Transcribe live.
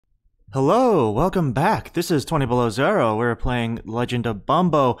Hello, welcome back. This is Twentybelowzero. We're playing Legend of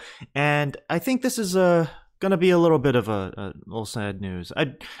Bumbo, and I think this is gonna be a little bit of a little sad news.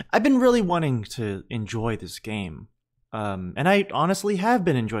 I've been really wanting to enjoy this game, and I honestly have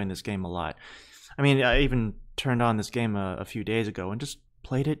been enjoying this game a lot. I mean, I even turned on this game a few days ago and just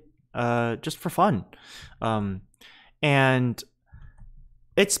played it just for fun, and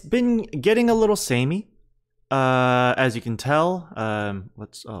it's been getting a little samey. As you can tell,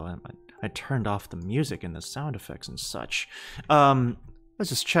 I turned off the music and the sound effects and such. Let's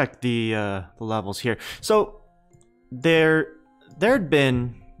just check the levels here. So there'd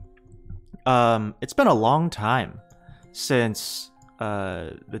been it's been a long time since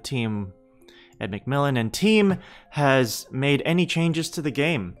the team Ed McMillen and team has made any changes to the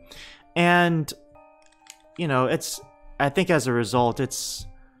game, and you know I think as a result it's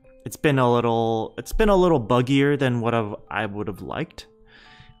been a little buggier than what I would have liked.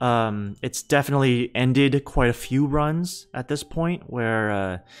 It's definitely ended quite a few runs at this point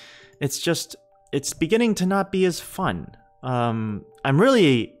where it's beginning to not be as fun. I'm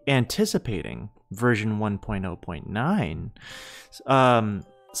really anticipating version 1.0.9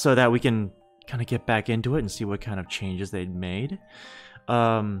 so that we can kind of get back into it and see what kind of changes they'd made.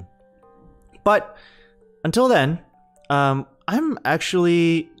 But until then, I'm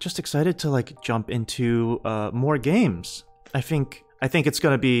actually just excited to like jump into more games. I think it's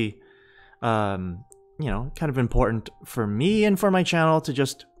gonna be kind of important for me and for my channel to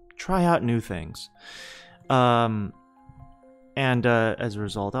just try out new things. And as a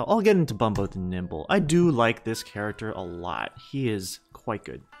result, I'll get into Bumbo the Nimble. I do like this character a lot. He is quite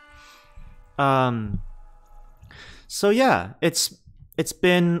good. So yeah, it's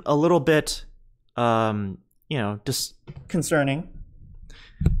been a little bit just concerning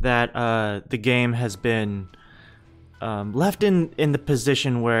that the game has been left in the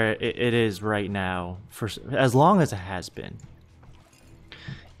position where it is right now for as long as it has been.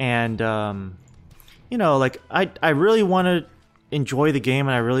 And like I really want to enjoy the game,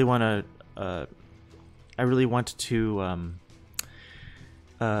 and I really want to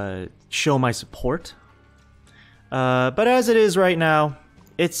show my support. But as it is right now,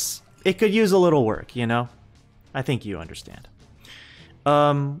 it could use a little work, you know? I think you understand.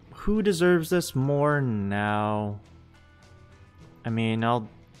 Who deserves this more now? I mean, I'll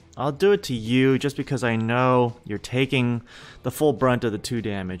do it to you just because I know you're taking the full brunt of the 2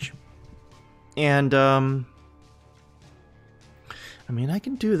 damage. And I mean, I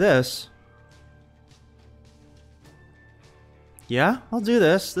can do this. Yeah, I'll do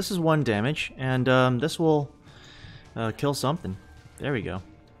this. This is 1 damage, and this will kill something. There we go.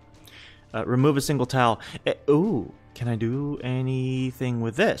 Remove a single tile. Ooh, can I do anything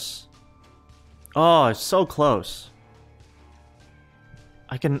with this? Oh, it's so close.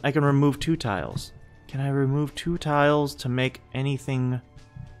 I can remove 2 tiles. Can I remove 2 tiles to make anything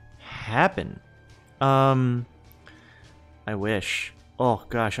happen? I wish. Oh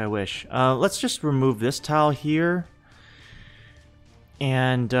gosh, I wish. Let's just remove this tile here.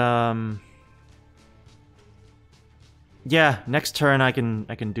 And yeah, next turn I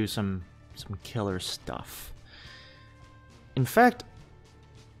can do some killer stuff. In fact,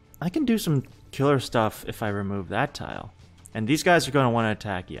 I can do some killer stuff if I remove that tile. And these guys are going to want to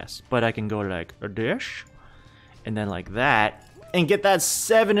attack, yes. But I can go like a dish, and then like that, and get that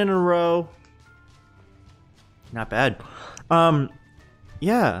 7 in a row. Not bad.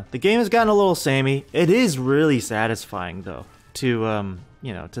 Yeah, the game has gotten a little samey. It is really satisfying though to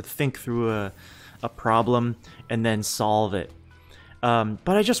to think through a problem and then solve it. But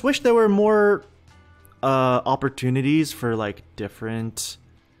I just wish there were more opportunities for like different.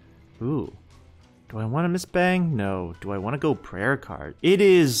 Ooh, do I want to miss bang? No. Do I want to go prayer card? It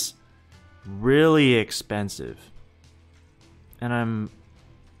is really expensive, and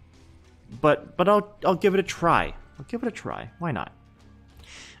but I'll give it a try. I'll give it a try. Why not?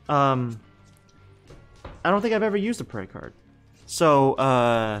 I don't think I've ever used a prayer card, so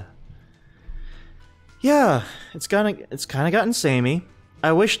yeah, it's kind of gotten samey.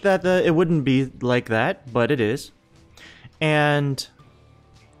 I wish that it wouldn't be like that, but it is. And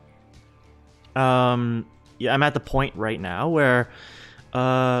yeah, I'm at the point right now where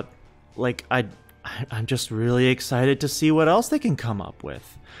like I'm just really excited to see what else they can come up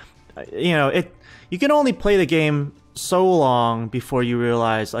with. You can only play the game so long before you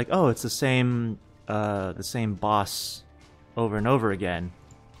realize like, oh, it's the same boss over and over again.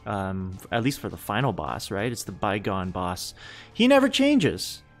 At least for the final boss, right? It's the bygone boss. He never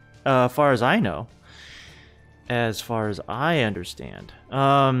changes, as far as I know. As far as I understand.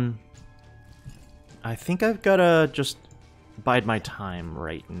 I think I've got to just bide my time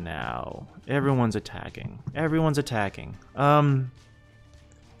right now. Everyone's attacking. Everyone's attacking. I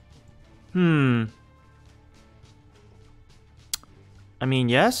mean,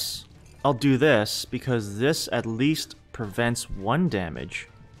 yes, I'll do this because this at least prevents 1 damage.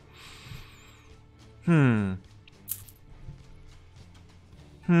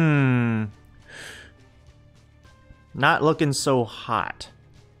 Not looking so hot.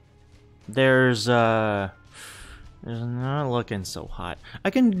 There's not looking so hot.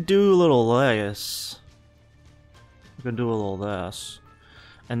 I can do a little this. I can do a little this.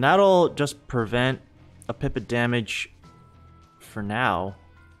 And that'll just prevent a pip of damage for now.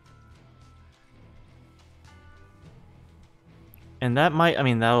 And that might, I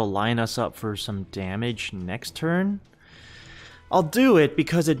mean, that'll line us up for some damage next turn. I'll do it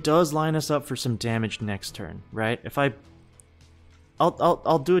because it does line us up for some damage next turn, right? If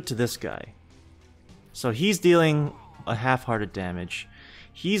I'll do it to this guy. So he's dealing a half-hearted damage.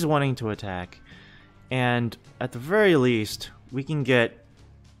 He's wanting to attack, and at the very least, we can get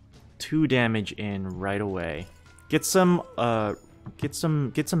 2 damage in right away. Get some mana.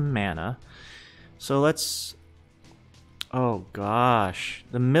 So let's. Oh gosh,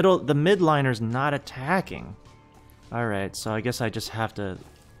 the midliner's not attacking. All right, so I guess I just have to.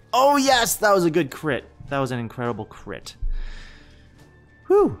 Oh yes, that was a good crit. That was an incredible crit.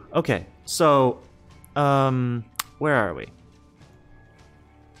 Whew. Okay, so, where are we?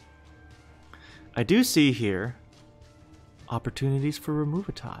 I do see here opportunities for remove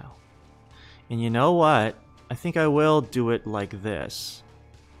a tile. And you know what? I think I will do it like this.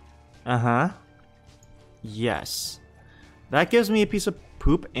 Yes. That gives me a piece of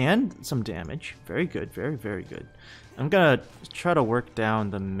poop and some damage. Very good, very, very good. I'm gonna try to work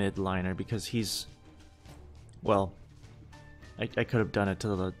down the midliner because he's... Well, I could have done it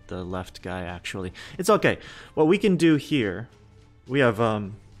to the left guy, actually. It's okay. What we can do here, we have,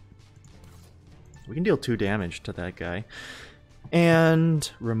 we can deal 2 damage to that guy. And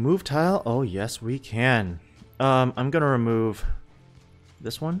remove tile? Oh, yes, we can. I'm gonna remove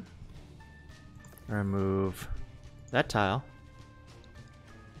this one. Remove that tile.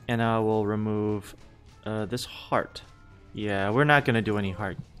 And I will remove this heart. Yeah, we're not gonna do any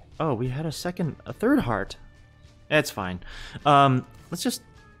heart. Oh, we had a third heart. It's fine. Let's just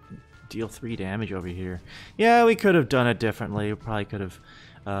deal 3 damage over here. Yeah, we could have done it differently. We probably could have,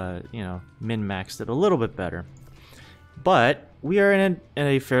 you know, min-maxed it a little bit better. But we are in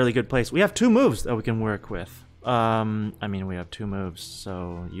a fairly good place. We have 2 moves that we can work with. I mean, we have 2 moves,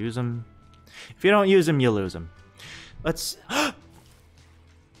 so use them. If you don't use them, you lose them. Let's...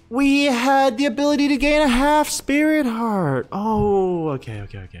 We had the ability to gain a half spirit heart. Oh, okay.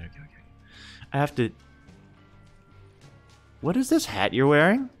 I have to... What is this hat you're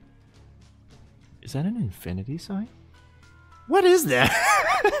wearing? Is that an infinity sign? What is that?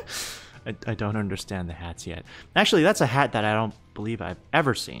 I don't understand the hats yet. Actually, that's a hat that I don't believe I've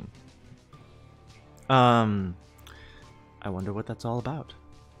ever seen. I wonder what that's all about.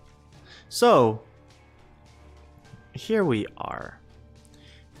 So, here we are.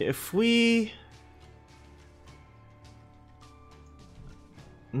 If we...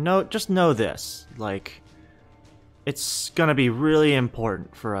 just know this. Like... It's gonna be really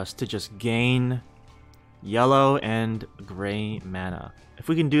important for us to just gain yellow and gray mana. If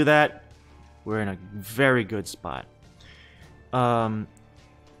we can do that, we're in a very good spot. And...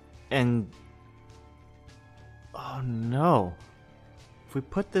 Oh no. If we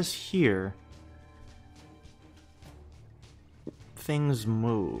put this here, things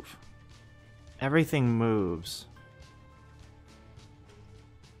move. Everything moves.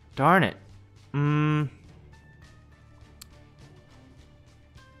 Darn it.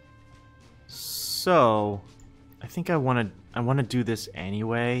 So, I think I want to do this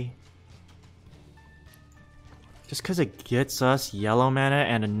anyway. Just because it gets us yellow mana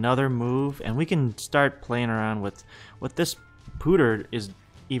and another move, and we can start playing around with what this Pooter is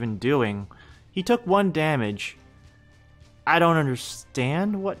even doing. He took 1 damage. I don't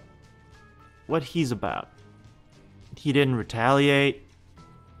understand what he's about. He didn't retaliate.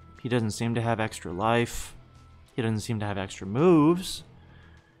 He doesn't seem to have extra life. He doesn't seem to have extra moves.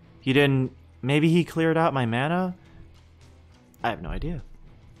 He didn't... Maybe he cleared out my mana? I have no idea.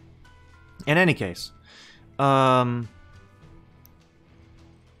 In any case,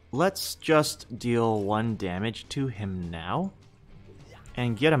 let's just deal 1 damage to him now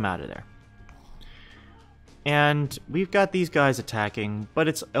and get him out of there. And we've got these guys attacking, but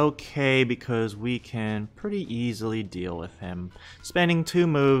it's okay because we can pretty easily deal with him. Spending 2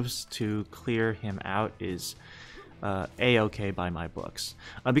 moves to clear him out is a-okay by my books.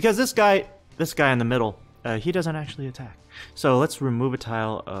 Because this guy in the middle, He doesn't actually attack. So let's remove a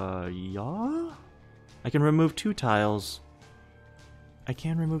tile. Yeah? I can remove 2 tiles. I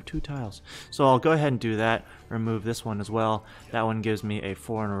can remove 2 tiles. So I'll go ahead and do that. Remove this one as well. That one gives me a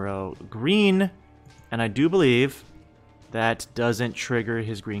 4 in a row green. And I do believe that doesn't trigger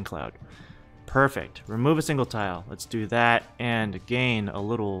his green cloud. Perfect. Remove a single tile. Let's do that and gain a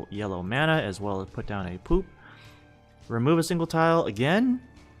little yellow mana as well as put down a poop. Remove a single tile again.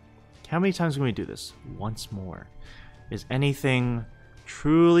 How many times can we do this? Once more. Is anything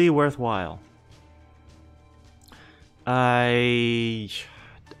truly worthwhile? I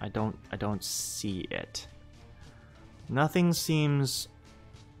don't see it. Nothing seems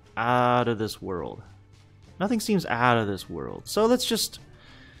out of this world. Nothing seems out of this world. So let's just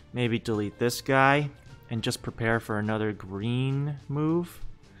maybe delete this guy and just prepare for another green move.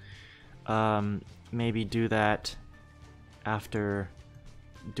 Maybe do that after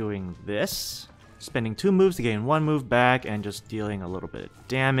doing this. Spending 2 moves to gain 1 move back and just dealing a little bit of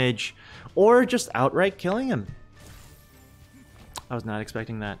damage. Or just outright killing him. I was not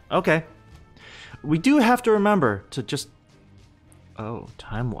expecting that. Okay. We do have to remember to just... Oh,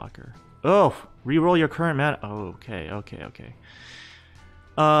 Time Walker. Oh, reroll your current mana. Oh, okay.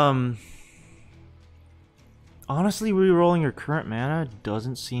 Honestly, rerolling your current mana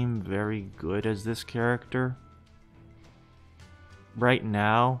doesn't seem very good as this character. Right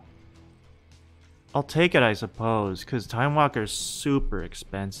now. I'll take it, I suppose, because Time Walker's super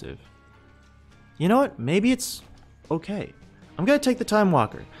expensive. You know what? Maybe it's okay. I'm gonna take the Time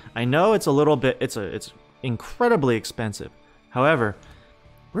Walker. I know it's a little bit, it's incredibly expensive. However,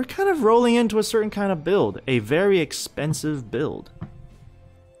 we're kind of rolling into a certain kind of build, a very expensive build.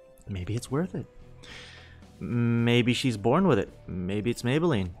 Maybe it's worth it. Maybe she's born with it. Maybe it's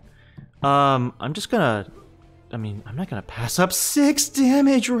Maybelline. I'm just gonna, I'm not gonna pass up 6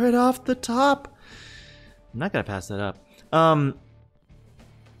 damage right off the top. I'm not gonna pass that up.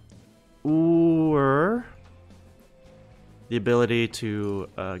 Or the ability to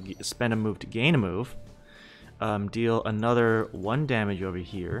spend a move to gain a move. Deal another 1 damage over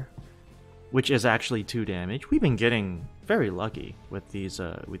here, which is actually 2 damage. We've been getting very lucky with these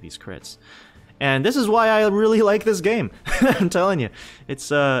crits, and this is why I really like this game. I'm telling you, it's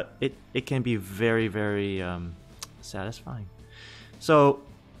it can be very, very satisfying. So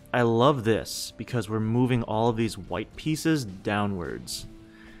I love this because we're moving all of these white pieces downwards.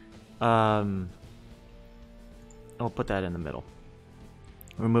 I'll put that in the middle.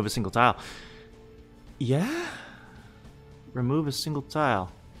 Remove a single tile. Yeah? Remove a single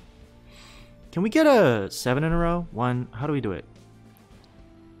tile. Can we get a 7 in a row? 1. How do we do it?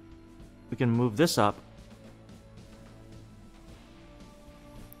 We can move this up.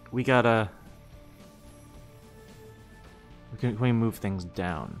 We gotta... Can we move things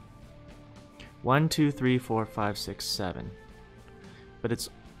down? 1, 2, 3, 4, 5, 6, 7. But it's...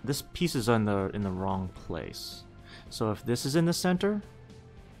 This piece is in the wrong place. So if this is in the center...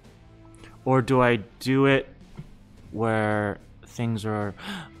 Or do I do it where things are...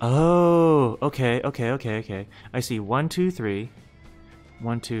 Oh, okay. I see 1, 2, 3.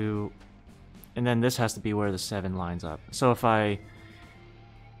 1, 2... And then this has to be where the 7 lines up. So if I...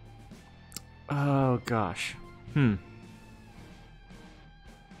 Oh, gosh.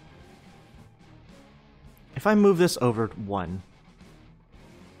 If I move this over 1...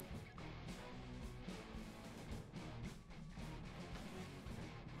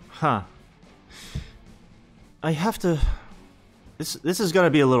 Huh. I have to... This is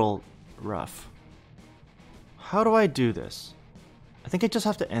gonna be a little rough. How do I do this? I think I just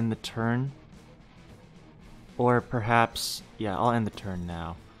have to end the turn. Or perhaps... Yeah, I'll end the turn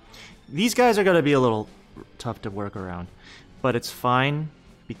now. These guys are gonna be a little tough to work around. But it's fine,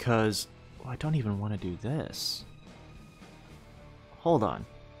 because... Oh, I don't even want to do this. Hold on.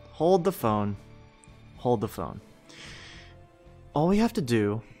 Hold the phone. Hold the phone. All we have to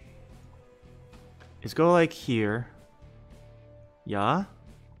do... is go like here. Yeah.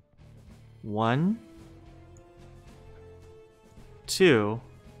 1, 2.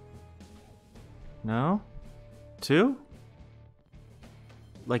 No? 2?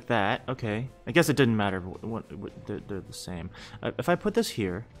 Like that. Okay. I guess it didn't matter. They're the same. If I put this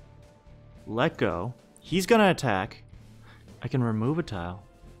here, let go. He's gonna attack. I can remove a tile.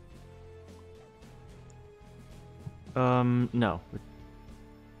 No.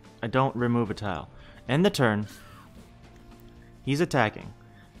 I don't remove a tile. End the turn. He's attacking.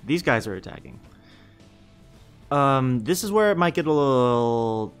 These guys are attacking. This is where it might get a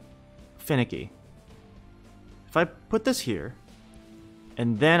little finicky. If I put this here,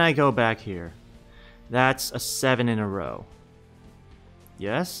 and then I go back here, that's a 7 in a row.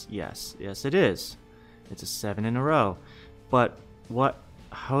 Yes, yes, yes it is. It's a 7 in a row. But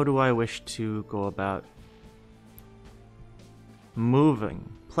how do I wish to go about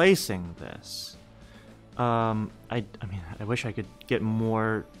placing this? I mean, I wish I could get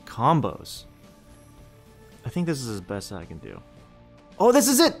more combos. I think this is as best I can do. Oh, this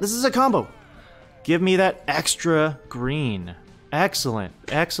is it! This is a combo! Give me that extra green. Excellent,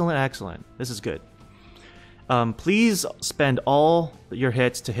 excellent, excellent. This is good. Please spend all your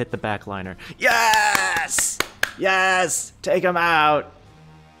hits to hit the backliner. Yes! Yes! Take him out!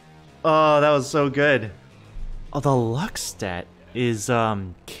 Oh, that was so good. Oh, the luck stat is,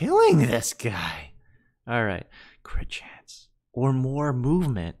 killing this guy. Alright. Crit chance. Or more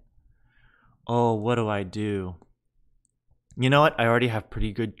movement. Oh, what do I do? You know what? I already have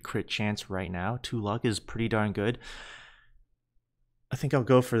pretty good crit chance right now. 2 luck is pretty darn good. I think I'll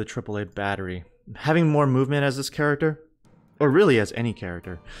go for the AAA battery. Having more movement as this character, or really as any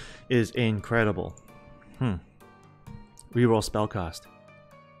character, is incredible. Reroll spell cost.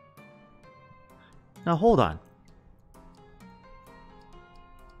 Now hold on.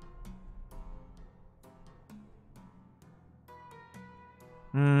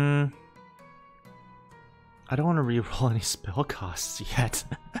 I don't want to reroll any spell costs yet.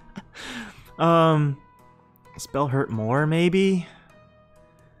 Spell hurt more, maybe?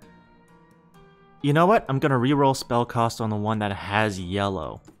 You know what? I'm gonna reroll spell cost on the one that has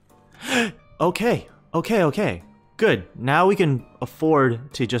yellow. Okay. Good. Now we can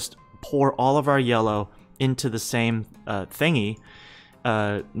afford to just pour all of our yellow into the same thingy.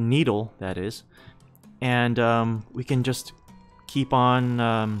 Needle, that is. And we can just keep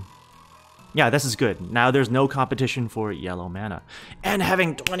on... yeah, this is good. Now there's no competition for yellow mana. And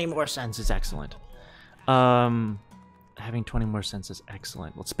having 20 more cents is excellent. Having 20 more cents is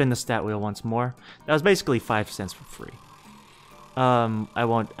excellent. Let's spin the stat wheel once more. That was basically 5 cents for free. I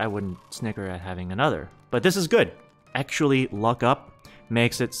wouldn't snicker at having another. But this is good. Actually, luck up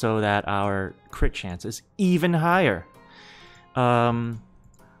makes it so that our crit chance is even higher.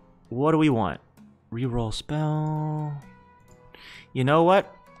 What do we want? Reroll spell. You know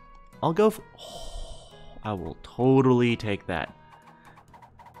what? I'll go for... Oh, I will totally take that.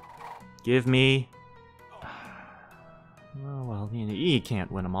 Give me... Oh, well, you can't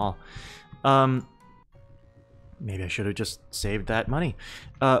win them all. Maybe I should have just saved that money.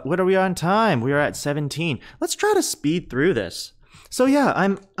 What are we on time? We are at 17. Let's try to speed through this. So yeah,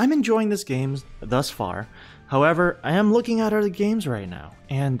 I'm enjoying this game thus far. However, I am looking at other games right now,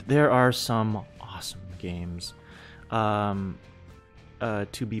 and there are some awesome games to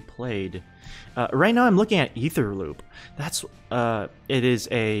be played. Right now I'm looking at Etherloop. That's it is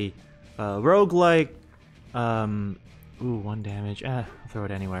a roguelike. Ooh, 1 damage. I'll throw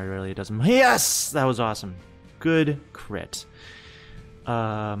it anywhere, really. It doesn't... Yes! That was awesome. Good crit.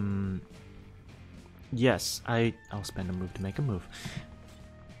 Yes, I'll spend a move to make a move.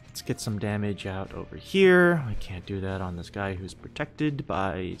 Let's get some damage out over here. I can't do that on this guy who's protected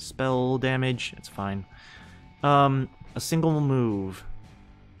by spell damage. It's fine. A single move.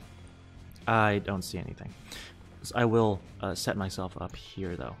 I don't see anything. So I will set myself up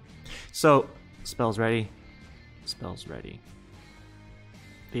here, though. So, spell's ready. Spell's ready.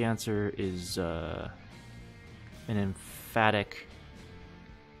 The answer is an emphatic...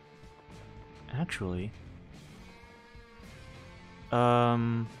 Actually...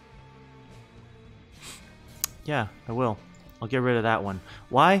 yeah, I will. I'll get rid of that one.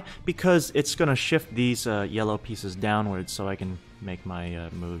 Why? Because it's going to shift these yellow pieces downwards so I can make my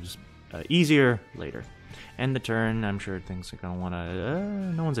moves easier later. End the turn. I'm sure things are going to want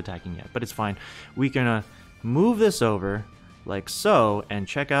to... no one's attacking yet, but it's fine. We can move this over like so and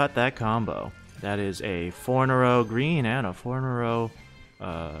check out that combo. That is a 4 in a row green and a 4 in a row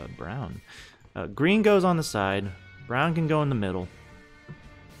brown. Green goes on the side. Brown can go in the middle.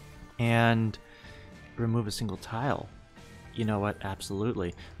 And remove a single tile. You know what?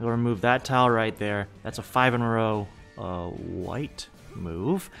 Absolutely. We'll remove that tile right there. That's a 5 in a row white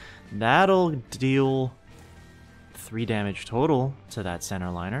move. That'll deal 3 damage total to that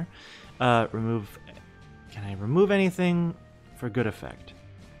center liner. Remove... Can I remove anything for good effect?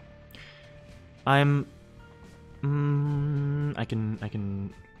 I can...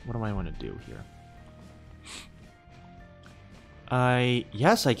 What do I want to do here?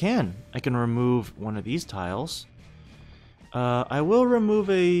 Yes, I can. I can remove one of these tiles. I will remove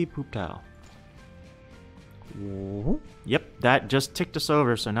a poop tile. Ooh. Yep, that just ticked us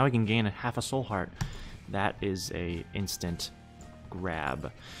over, so now we can gain a half a soul heart. That is a instant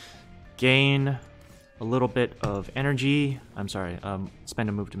grab. Gain a little bit of energy. I'm sorry, spend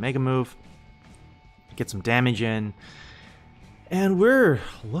a move to make a move. Get some damage in. And we're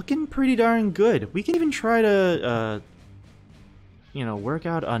looking pretty darn good. We can even try to, you know, work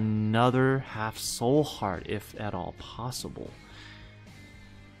out another half soul heart if at all possible.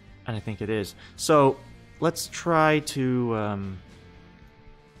 And I think it is. So let's try to,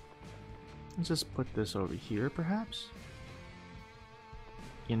 let's just put this over here, perhaps.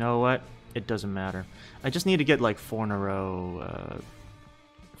 You know what? It doesn't matter. I just need to get like 4 in a row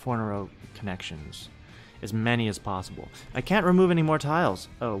connections. As many as possible. I can't remove any more tiles.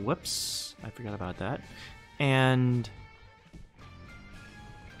 Oh, whoops. I forgot about that. And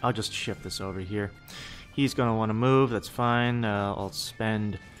I'll just shift this over here. He's going to want to move. That's fine. I'll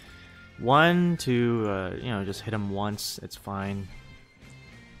spend 1 to, you know, just hit him once. It's fine.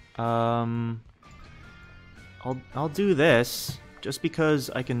 I'll do this just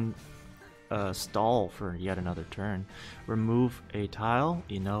because I can stall for yet another turn. Remove a tile.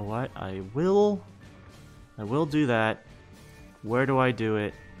 You know what? I will do that. Where do I do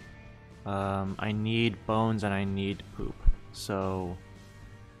it? I need bones and I need poop. So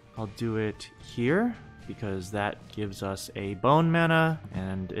I'll do it here because that gives us a bone mana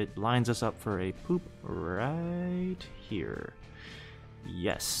and it lines us up for a poop right here.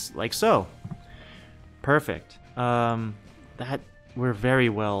 Yes, like so. Perfect. That we're very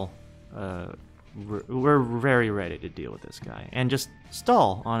well. We're very ready to deal with this guy and just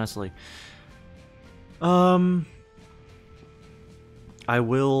stall, honestly. I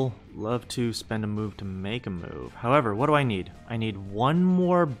will love to spend a move to make a move. However, what do I need? I need 1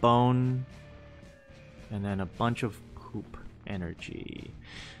 more bone and then a bunch of poop energy.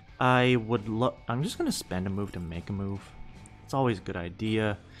 I'm just gonna spend a move to make a move. It's always a good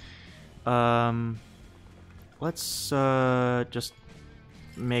idea. Let's just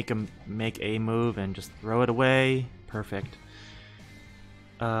make a move and just throw it away. Perfect.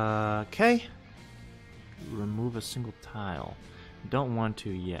 Okay. Remove a single tile. Don't want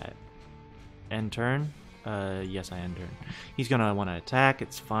to yet. End turn. Yes, I end turn. He's gonna want to attack.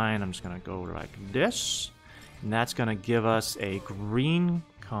 It's fine. I'm just gonna go like this, and that's gonna give us a green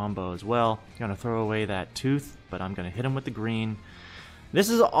combo as well. Gonna throw away that tooth, but I'm gonna hit him with the green. This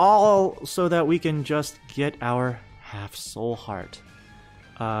is all so that we can just get our half soul heart,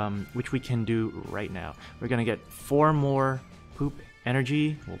 which we can do right now. We're gonna get 4 more poop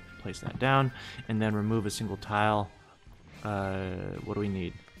energy. We'll place that down, and then remove a single tile. What do we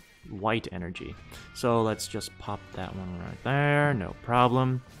need? White energy. So let's just pop that one right there. No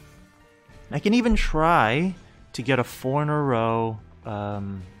problem. I can even try to get a 4 in a row. I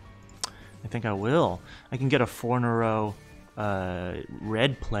think I will. I can get a 4 in a row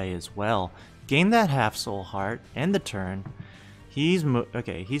red play as well. Gain that half soul heart and the turn.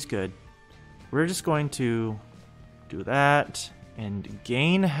 Okay, he's good. We're just going to do that and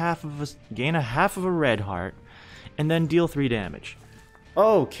gain a half of a red heart, and then deal 3 damage.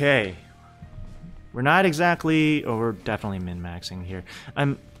 Okay, we're not exactly, or we're definitely min-maxing here.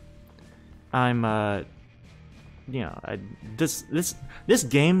 You know, this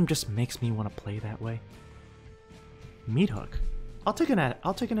game just makes me want to play that way. Meat hook. I'll take an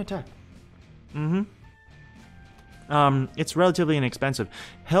attack. It's relatively inexpensive.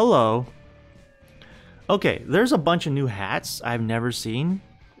 Hello. Okay, there's a bunch of new hats I've never seen.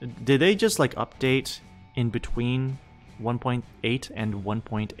 Did they just like update in between 1.8 and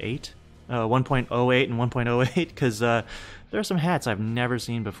 1.8? 1.08 and 1.08? Because there are some hats I've never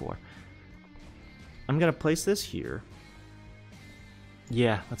seen before. I'm gonna place this here.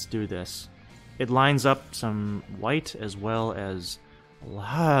 Yeah, let's do this. It lines up some white as well as a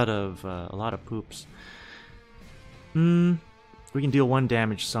lot of poops. We can deal 1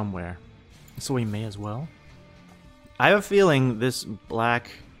 damage somewhere, so we may as well. I have a feeling this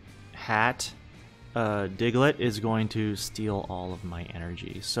black hat Diglett is going to steal all of my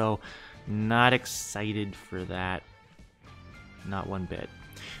energy, so not excited for that. Not one bit.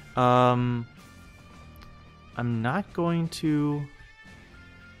 I'm not going to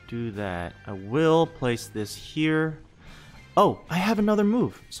do that. I will place this here. Oh, I have another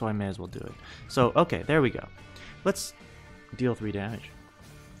move, so I may as well do it. So, okay, there we go. Let's deal 3 damage.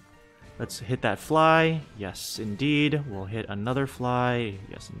 Let's hit that fly. Yes, indeed. We'll hit another fly.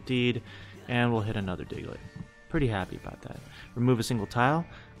 Yes, indeed. And we'll hit another Diglett. Pretty happy about that. Remove a single tile.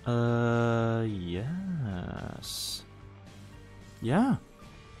 Yes. Yeah.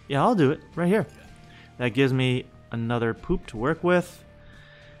 Yeah, I'll do it. Right here. That gives me another poop to work with.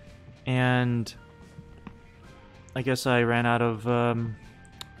 And I guess I ran out of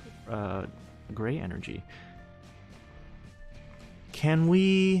gray energy. Can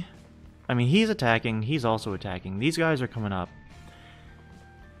we... I mean, he's attacking. He's also attacking. These guys are coming up.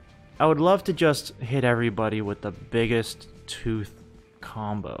 I would love to just hit everybody with the biggest tooth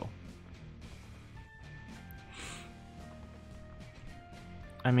combo.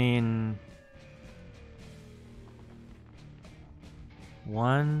 I mean,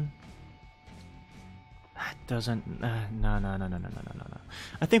 one. That doesn't. No.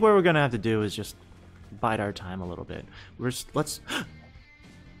 I think what we're gonna have to do is just bide our time a little bit. Let's.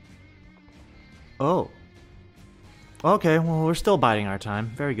 Oh. Okay. Well, we're still biding our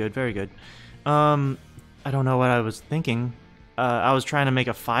time. Very good. Very good. I don't know what I was thinking. I was trying to make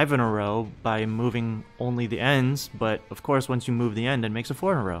a 5 in a row by moving only the ends, but of course, once you move the end, it makes a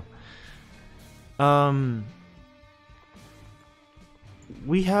 4 in a row.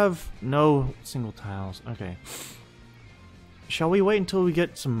 We have no single tiles. Okay. Shall we wait until we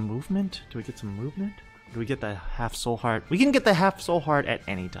get some movement? Do we get some movement? Do we get the half soul heart? We can get the half soul heart at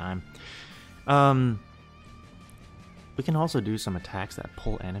any time. We can also do some attacks that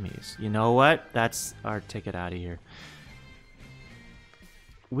pull enemies. You know what? That's our ticket out of here.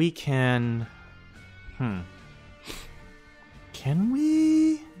 We can... Can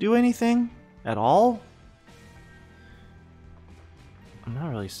we do anything at all? I'm not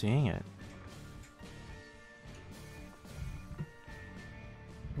really seeing it.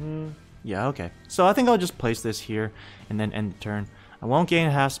 Yeah, okay. So I think I'll just place this here and then end the turn. I won't gain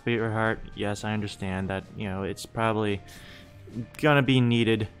half spirit heart. Yes, I understand that, you know, it's probably gonna be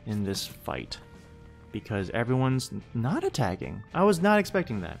needed in this fight because everyone's not attacking. I was not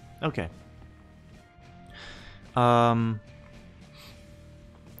expecting that. Okay. Oh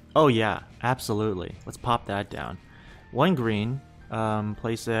yeah, absolutely. Let's pop that down. 1 green.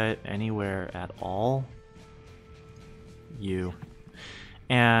 Place it anywhere at all. You.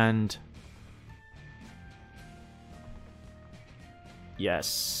 And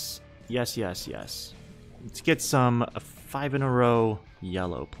yes. Yes. Let's get some 5 in a row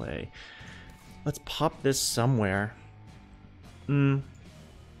yellow play. Let's pop this somewhere. It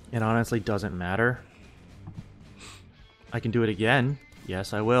honestly doesn't matter. I can do it again.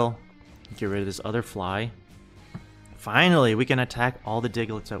 Yes, I will. Get rid of this other fly. Finally, we can attack all the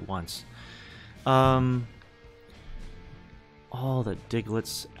Diglets at once. All the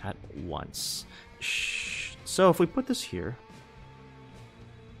Diglets at once. So if we put this here.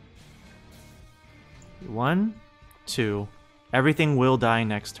 1, 2. Everything will die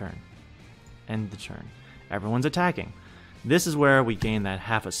next turn. End the turn. Everyone's attacking. This is where we gain that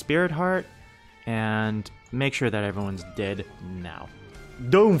half a spirit heart. And make sure that everyone's dead now.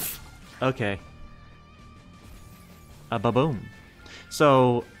 Doomph! Okay. Ba-boom.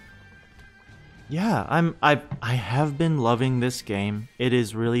 So, yeah, I have been loving this game. It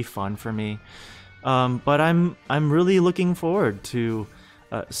is really fun for me, but I'm really looking forward to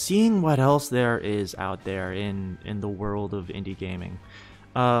seeing what else there is out there in the world of indie gaming.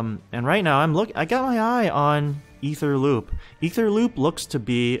 And right now I got my eye on Ether Loop. Ether Loop looks to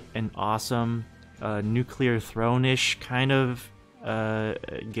be an awesome Nuclear Throne-ish kind of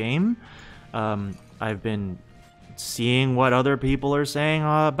game. I've been seeing what other people are saying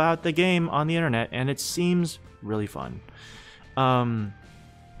about the game on the internet, and it seems really fun.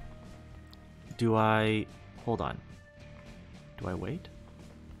 Do I... Hold on. Do I wait?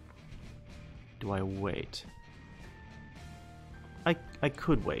 Do I wait? I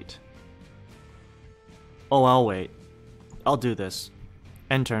could wait. Oh, I'll wait. I'll do this.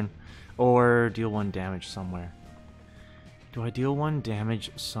 End turn. Or deal 1 damage somewhere. Do I deal 1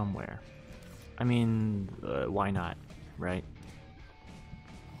 damage somewhere? I mean, why not, right?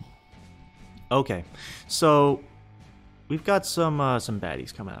 Okay, so we've got some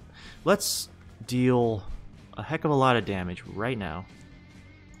baddies coming up. Let's deal a heck of a lot of damage right now.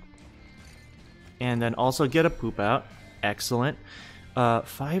 And then also get a poop out. Excellent.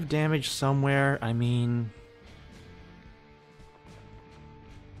 5 damage somewhere. I mean,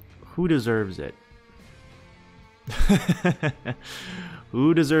 who deserves it?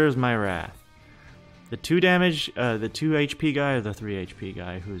 Who deserves my wrath? The 2 damage, the 2 HP guy, or the 3 HP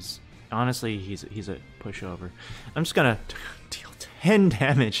guy? Who's honestly, he's a pushover. I'm just gonna deal 10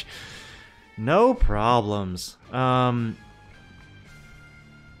 damage. No problems.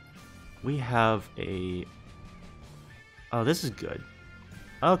 We have a... Oh, this is good.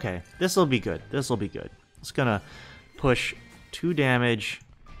 Okay, this will be good. This will be good. It's gonna push 2 damage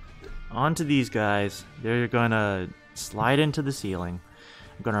onto these guys. They're gonna slide into the ceiling.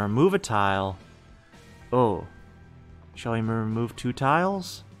 I'm gonna remove a tile. Oh, shall we remove 2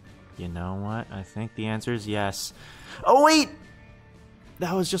 tiles? You know what? I think the answer is yes. Oh wait!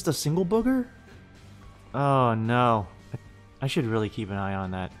 That was just a single booger? Oh no. I should really keep an eye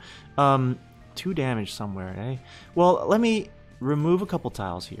on that. 2 damage somewhere, eh? Well, let me remove a couple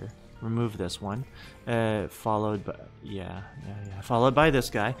tiles here. remove this one. Followed by... Yeah. Followed by this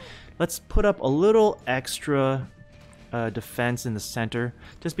guy. Let's put up a little extra defense in the center,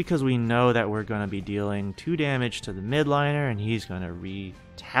 just because we know that we're going to be dealing 2 damage to the midliner, and he's going to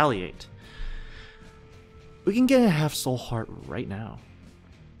retaliate. We can get a half soul heart right now.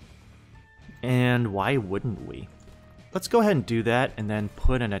 And why wouldn't we? Let's go ahead and do that, and then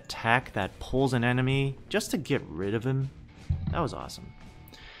put an attack that pulls an enemy just to get rid of him. That was awesome.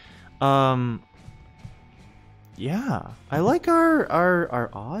 Yeah, I like our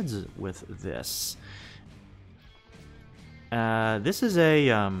odds with this. This is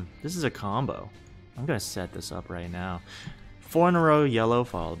a combo. I'm gonna set this up right now. 4 in a row yellow,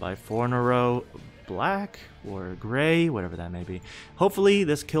 followed by 4 in a row black or gray, whatever that may be. Hopefully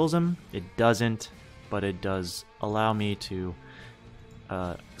this kills him. It doesn't, but it does allow me to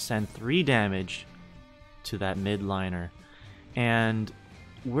send 3 damage to that midliner, and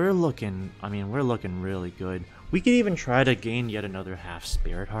we're looking really good. We could even try to gain yet another half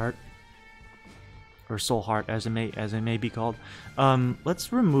spirit heart, or soul heart as it may be called.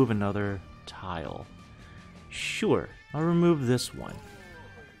 Let's remove another tile. Sure, I'll remove this one.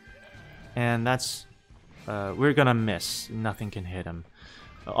 And that's we're gonna miss. Nothing can hit him.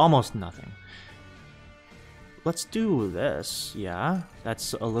 Almost nothing. Let's do this. Yeah,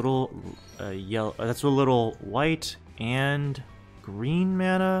 that's a little yellow. That's a little white and green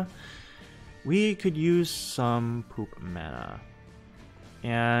mana. We could use some poop mana.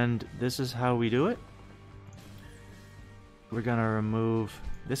 And this is how we do it. We're gonna remove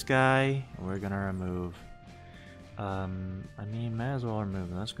this guy. And we're gonna remove I mean, might as well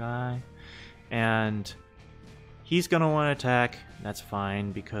remove this guy. And he's gonna want to attack. That's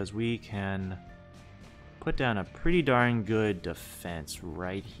fine, because we can put down a pretty darn good defense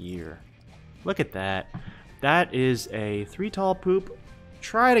right here. Look at that. That is a 3 tall poop.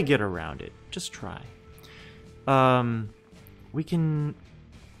 Try to get around it. Just try. We can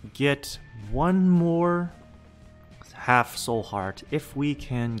get 1 more half soul heart if we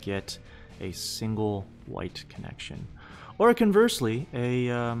can get a single white connection, or conversely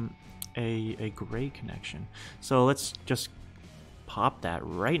a gray connection. So let's just pop that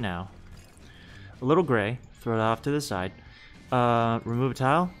right now. A little gray, throw it off to the side. Remove a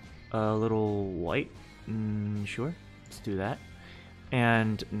tile, a little white. Sure, let's do that.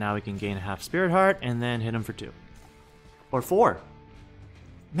 And now we can gain a half spirit heart and then hit him for 2 or 4.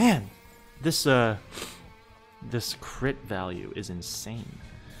 Man, this crit value is insane.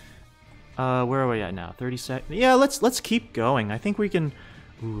 Where are we at now? 30 seconds. Yeah, let's keep going. I think we can.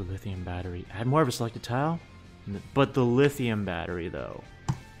 Ooh, lithium battery. Add more of a selected tile, but the lithium battery though.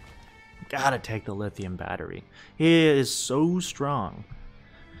 Gotta take the lithium battery. He is so strong.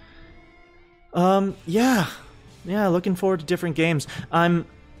 Yeah, looking forward to different games.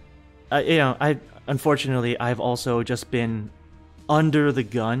 Unfortunately, I've also just been under the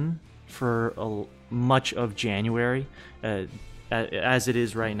gun for much of January. As it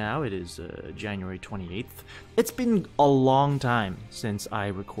is right now, it is January 28th. It's been a long time since I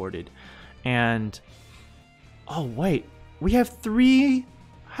recorded. And, oh wait, we have 3...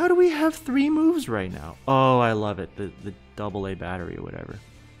 How do we have 3 moves right now? Oh, I love it, the AA battery or whatever.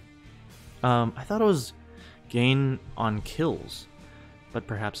 I thought it was gain on kills, but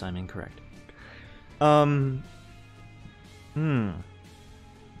perhaps I'm incorrect.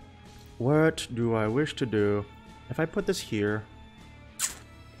 What do I wish to do? If I put this here...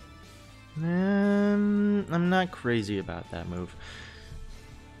 I'm not crazy about that move.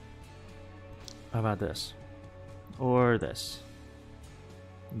 How about this? Or this?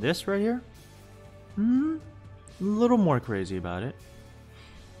 This right here? A little more crazy about it.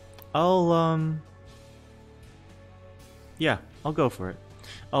 Yeah, I'll go for it.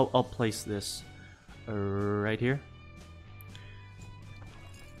 I'll place this right here.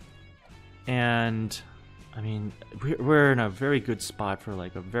 And I mean, we're in a very good spot for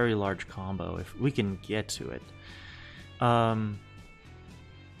like a very large combo if we can get to it. But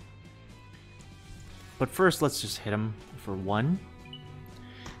first, let's just hit him for 1.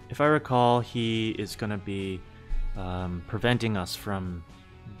 If I recall, he is going to be preventing us from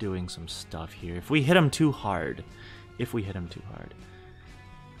doing some stuff here. If we hit him too hard. Can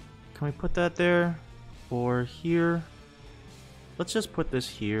we put that there? Or here? Let's just put this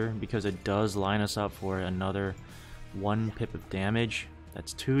here because it does line us up for another 1 pip of damage.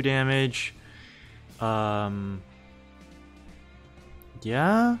 That's 2 damage. Yeah,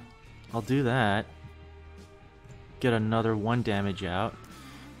 I'll do that. Get another 1 damage out.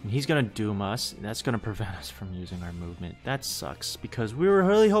 And he's gonna doom us. And that's gonna prevent us from using our movement. That sucks because we were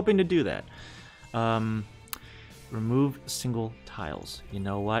really hoping to do that. Remove single tiles. You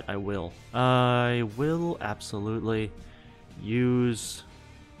know what? I will. I will absolutely use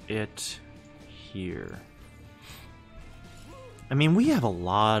it here. I mean, we have a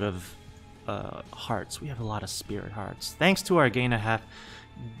lot of hearts. We have a lot of spirit hearts. Thanks to our gain a half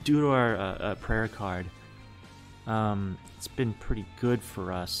due to our prayer card. It's been pretty good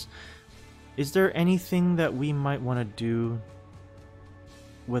for us. Is there anything that we might want to do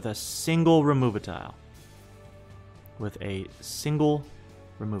with a single remove a tile? With a single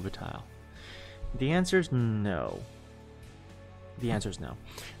remove a tile? The answer is no. The answer is no.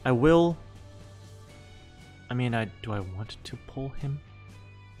 I will... I mean, do I want to pull him?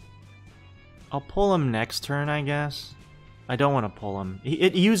 I'll pull him next turn, I guess. I don't want to pull him.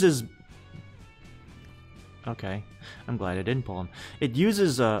 It uses... Okay, I'm glad I didn't pull him. It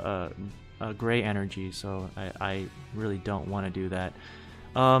uses a gray energy, so I really don't want to do that.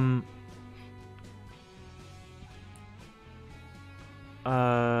 I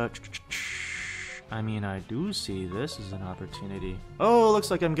mean, I do see this as an opportunity. Oh,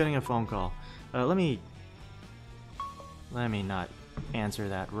 looks like I'm getting a phone call. Let me not answer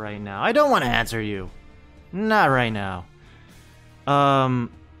that right now. I don't want to answer you. Not right now.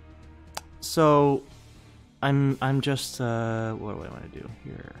 So I'm just what do I want to do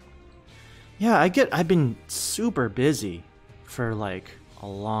here? Yeah, I've been super busy for like a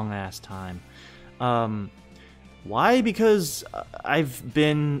long ass time. Why? Because I've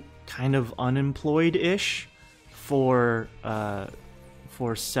been kind of unemployed-ish for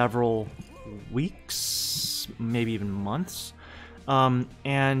several weeks, maybe even months.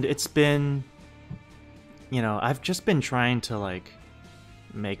 And it's been, you know, I've just been trying to like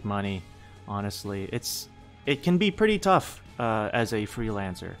make money. Honestly, it can be pretty tough as a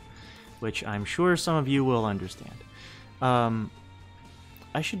freelancer, which I'm sure some of you will understand.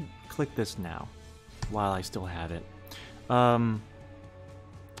 I should click this now while I still have it.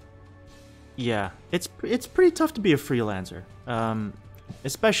 Yeah, it's pretty tough to be a freelancer,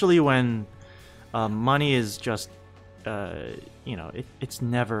 especially when money is just you know, it's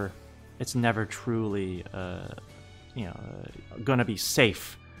never truly you know, gonna be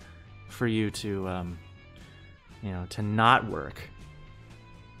safe for you to you know, to not work.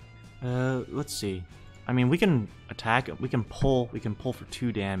 Let's see. I mean, we can attack, we can pull for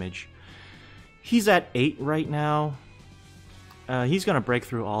 2 damage. He's at 8 right now. He's gonna break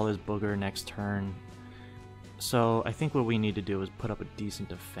through all his booger next turn. So I think what we need to do is put up a decent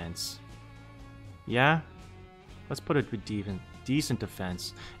defense. Yeah? Let's put a decent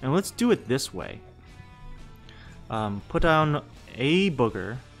defense. And let's do it this way. Put down a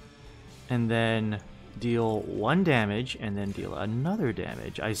booger, and then deal 1 damage, and then deal another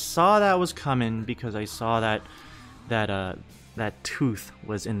damage. I saw that was coming because I saw that tooth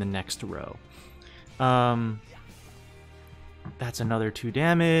was in the next row. That's another 2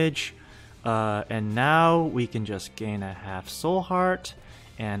 damage. And now we can just gain a half soul heart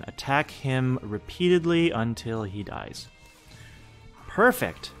and attack him repeatedly until he dies.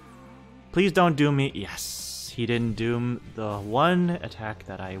 Perfect. Please don't doom me. Yes, he didn't doom the 1 attack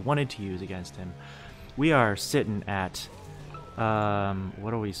that I wanted to use against him. We are sitting at,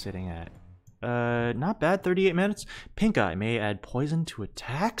 what are we sitting at? Not bad, 38 minutes. Pink Eye may add poison to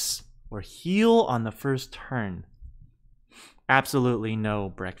attacks or heal on the first turn. Absolutely no,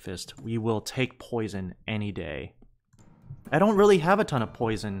 Breakfast. We will take poison any day. I don't really have a ton of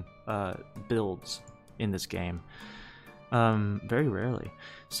poison builds in this game. Very rarely.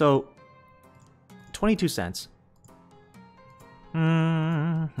 So, 22 cents.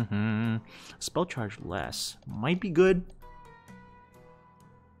 Spell charge less. Might be good.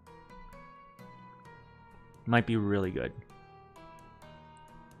 Might be really good.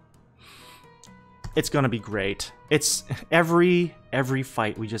 It's gonna be great. It's every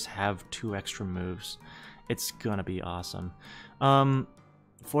fight we just have 2 extra moves. It's gonna be awesome.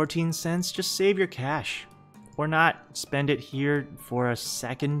 14 cents, just save your cash. Or not spend it here for a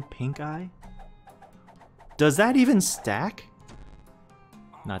second Pink Eye. Does that even stack?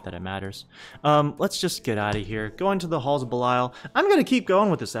 Not that it matters. Let's just get out of here. Go into the Halls of Belial. I'm gonna keep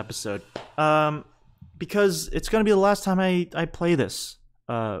going with this episode. Because it's gonna be the last time I play this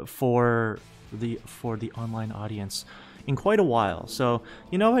for the online audience in quite a while. So,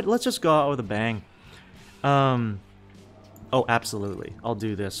 you know what? Let's just go out with a bang. Oh, absolutely. I'll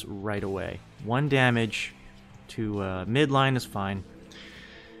do this right away. 1 damage to midline is fine.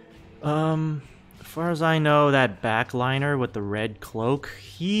 As far as I know, that backliner with the red cloak,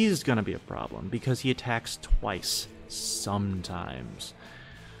 he's gonna be a problem because he attacks twice sometimes.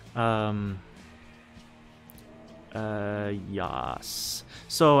 Yes.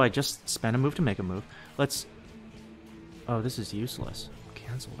 So I just spent a move to make a move. Let's Oh, this is useless.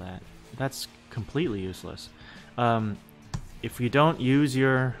 Cancel that. That's completely useless. If you don't use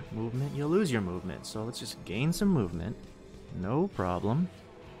your movement, you'll lose your movement. So let's just gain some movement. No problem.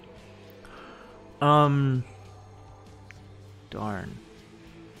 Darn.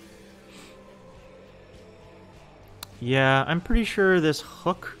 Yeah, I'm pretty sure this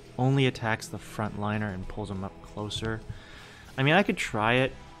hook only attacks the frontliner and pulls him up closer. I mean, I could try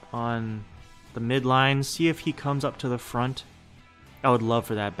it on the midline, see if he comes up to the front. I would love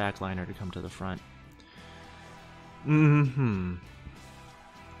for that backliner to come to the front.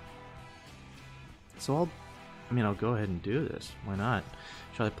 So I'll go ahead and do this. Why not?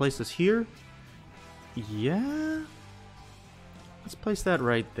 Shall I place this here? Yeah. Let's place that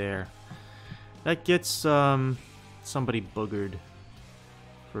right there. That gets somebody boogered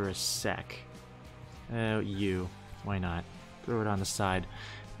for a sec. You. Why not? Throw it on the side.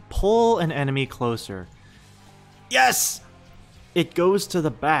 Pull an enemy closer. Yes! It goes to the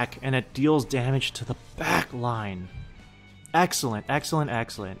back and it deals damage to the back line. Excellent, excellent,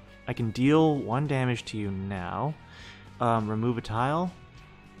 excellent. I can deal 1 damage to you now. Remove a tile.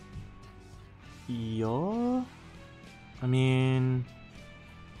 Yeah. I mean,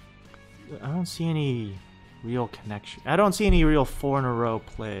 I don't see any real connection. I don't see any real 4 in a row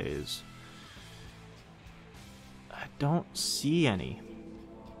plays. I don't see any.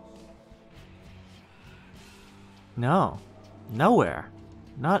 No. Nowhere.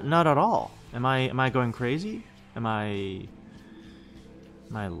 Not at all. Am I going crazy? Am I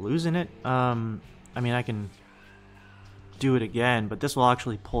losing it? I mean, I can do it again, but this will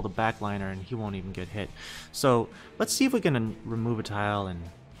actually pull the backliner and he won't even get hit. So let's see if we can remove a tile and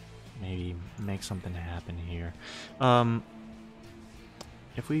maybe make something happen here.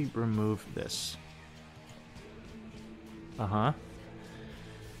 If we remove this.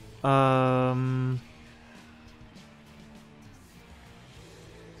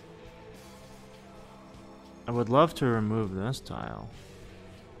 I would love to remove this tile.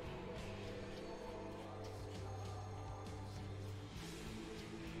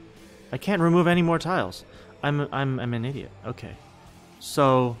 I can't remove any more tiles. I'm an idiot. Okay.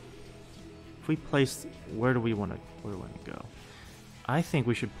 So if we place, where do we want to go? I think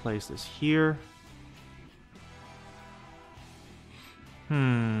we should place this here.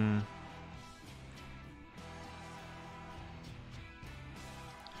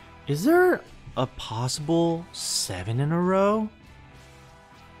 Is there a possible 7 in a row?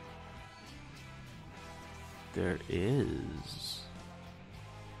 There is.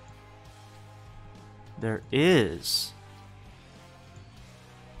 There is.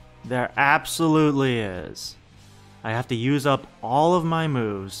 There absolutely is. I have to use up all of my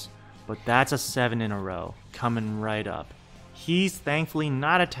moves, but that's a 7 in a row coming right up. He's thankfully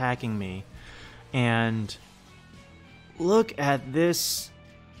not attacking me. And look at this.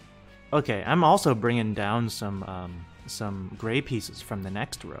 Okay, I'm also bringing down some gray pieces from the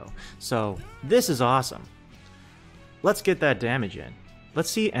next row. So this is awesome. Let's get that damage in. Let's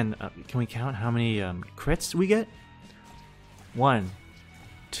see, and can we count how many crits we get? 1,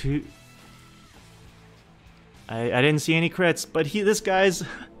 2. I didn't see any crits, but this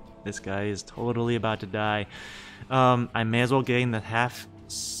guy is totally about to die. I may as well gain the half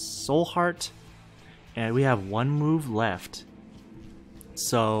soul heart, and we have 1 move left.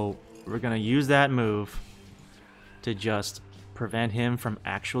 So we're gonna use that move to just prevent him from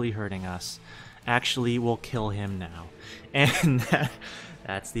actually hurting us. Actually, we'll kill him now. And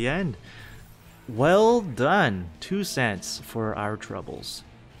that's the end. Well done. 2 cents for our troubles.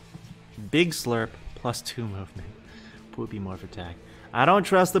 Big slurp plus 2 movement. Poopy morph attack. I don't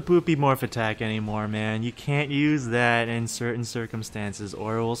trust the poopy morph attack anymore, man. You can't use that in certain circumstances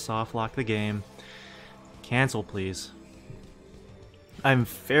or it will soft lock the game. Cancel, please. I'm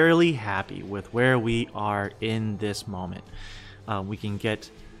fairly happy with where we are in this moment. We can get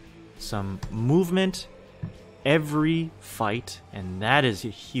some movement every fight, and that is a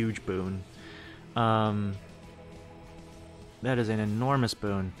huge boon. That is an enormous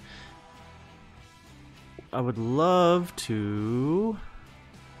boon. I would love to...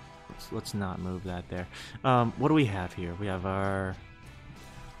 Let's not move that there. What do we have here?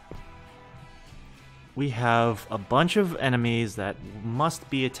 We have a bunch of enemies that must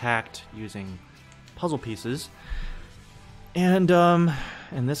be attacked using puzzle pieces. And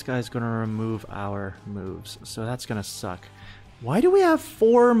this guy's gonna remove our moves, so that's gonna suck. Why do we have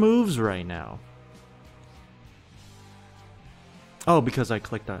 4 moves right now? Oh, because I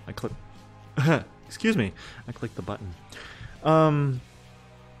clicked excuse me, I clicked the button.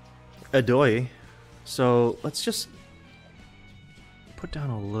 Adoy. So let's just put down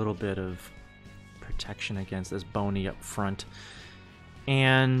a little bit of protection against this bony up front.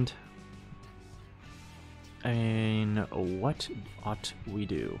 And I mean, what ought we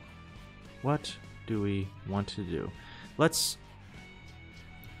do? What do we want to do? Let's...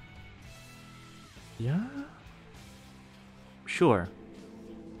 Yeah? Sure.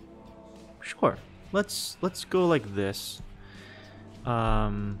 Sure. Let's go like this.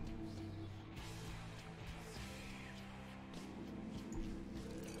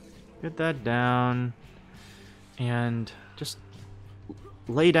 Get that down. And just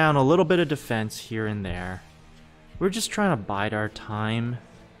lay down a little bit of defense here and there. We're just trying to bide our time.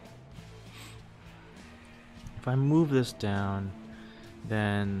 If I move this down,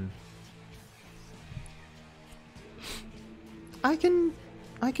 then I can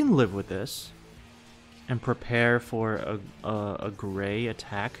live with this and prepare for a gray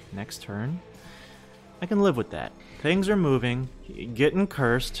attack next turn. I can live with that. Things are moving, getting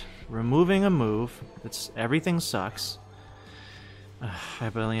cursed, removing a move. Everything sucks.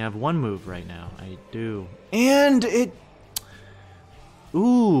 I only have one move right now. I do. And it...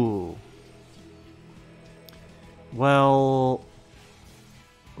 Ooh. Well...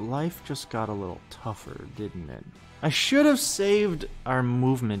 Life just got a little tougher, didn't it? I should have saved our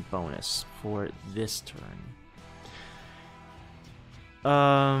movement bonus for this turn.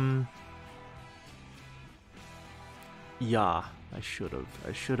 Yeah, I should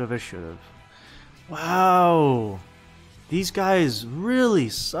have. Wow. These guys really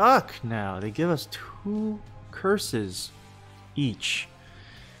suck now. They give us 2 curses each.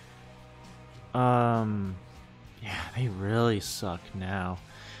 Yeah, they really suck now.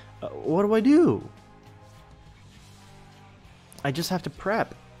 What do I do? I just have to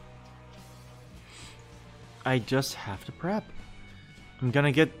prep. I just have to prep. I'm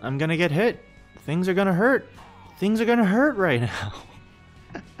gonna get hit. Things are gonna hurt. Things are gonna hurt right now.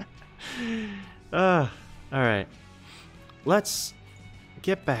 Alright. Let's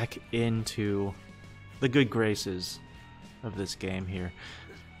get back into the good graces of this game here.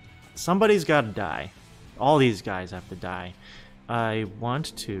 Somebody's gotta die. All these guys have to die. I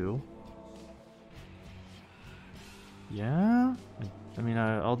want to... Yeah? I mean,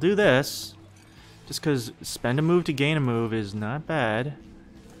 I'll do this. Just because spend a move to gain a move is not bad.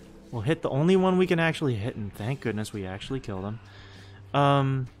 We'll hit the only one we can actually hit, and thank goodness we actually killed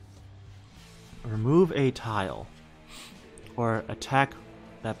him. Remove a tile. Or attack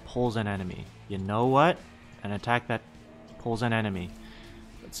that pulls an enemy. You know what? An attack that pulls an enemy.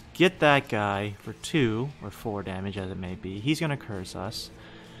 Let's get that guy for 2 or 4 damage as it may be. He's gonna curse us.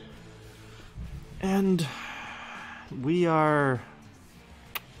 And we are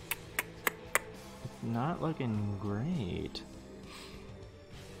not looking great.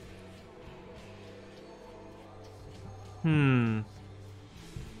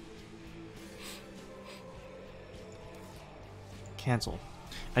 Cancel.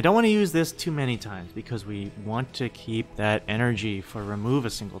 I don't want to use this too many times because we want to keep that energy for remove a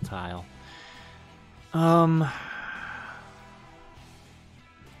single tile.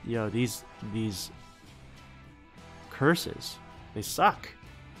 Yo, these curses, they suck.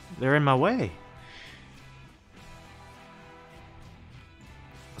 They're in my way.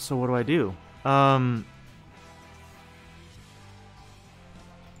 So what do I do? I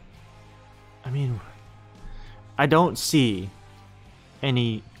mean, I don't see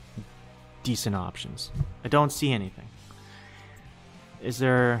any decent options. I don't see anything. Is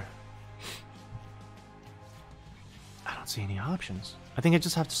there... I don't see any options. I think I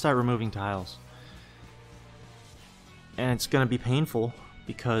just have to start removing tiles. And it's gonna be painful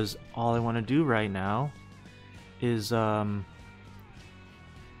because all I want to do right now is ugh,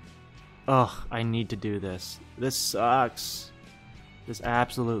 I need to do this. This sucks. This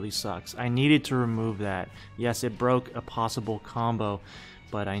absolutely sucks. I needed to remove that. Yes, it broke a possible combo,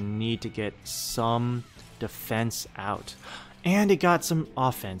 but I need to get some defense out. And it got some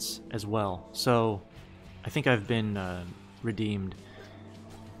offense as well. So I think I've been redeemed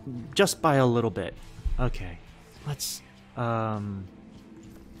just by a little bit. Okay, let's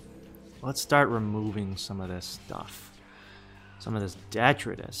start removing some of this stuff. Some of this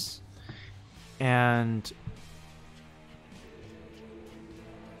detritus. And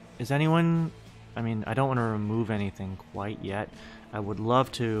is anyone... I mean, I don't want to remove anything quite yet. I would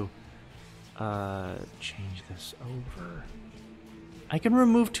love to change this over. I can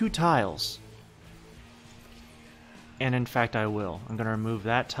remove 2 tiles. And in fact, I will. I'm going to remove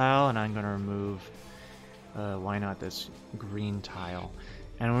that tile, and I'm going to remove... why not this green tile?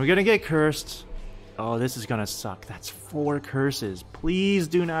 And we're going to get cursed. Oh, this is going to suck. That's 4 curses. Please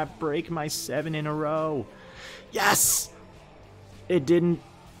do not break my 7 in a row. Yes! It didn't...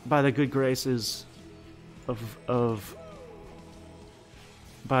 By the good graces, of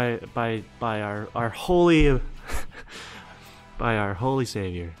by our holy by our holy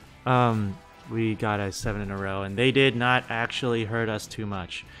savior. We got a 7 in a row, and they did not actually hurt us too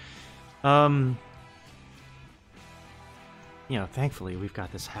much. You know, thankfully we've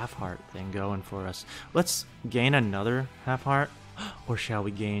got this half heart thing going for us. Let's gain another half heart, or shall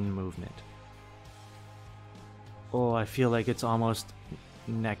we gain movement? Oh, I feel like it's almost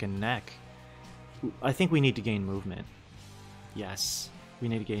neck and neck. I think we need to gain movement. Yes, we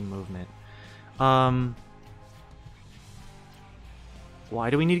need to gain movement. Why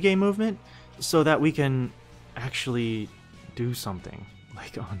do we need to gain movement? So that we can actually do something,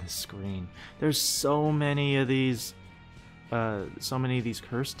 like on this screen. There's so many of these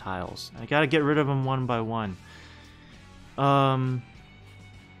cursed tiles. I gotta get rid of them one by one.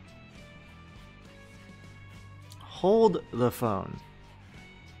 Hold the phone.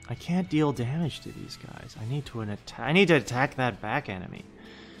 I can't deal damage to these guys. I need to attack that back enemy,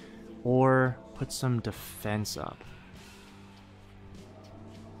 or put some defense up.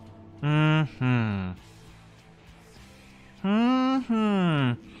 How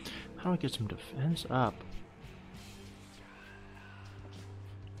do I get some defense up?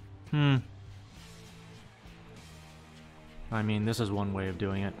 I mean, this is one way of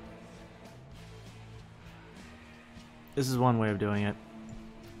doing it. This is one way of doing it.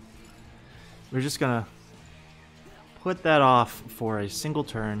 We're just gonna put that off for a single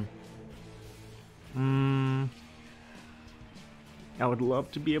turn. I would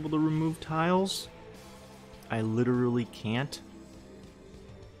love to be able to remove tiles. I literally can't.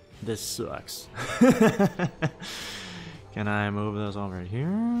 This sucks. Can I move those over here?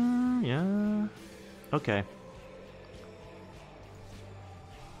 Yeah. Okay.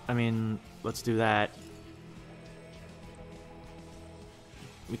 I mean, let's do that.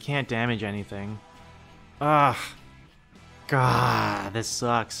 We can't damage anything. Ugh. God, this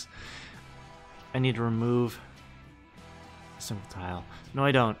sucks. I need to remove a single tile. No,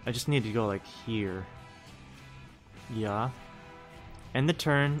 I don't. I just need to go like here. Yeah. End the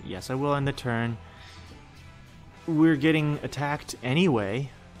turn. Yes, I will end the turn. We're getting attacked anyway.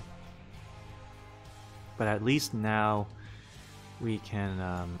 But at least now we can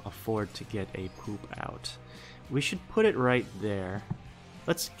afford to get a poop out. We should put it right there.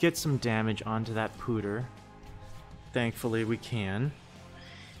 Let's get some damage onto that pooter. Thankfully we can.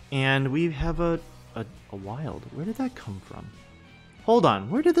 And we have a wild. Where did that come from? Hold on,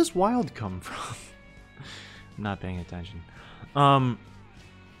 where did this wild come from? I'm not paying attention. What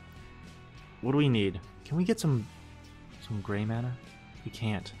do we need? Can we get some gray mana? We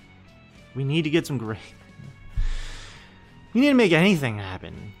can't. We need to get some gray mana. We need to make anything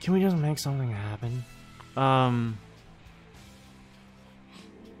happen. Can we just make something happen?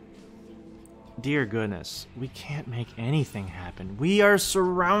 Dear goodness, we can't make anything happen. We are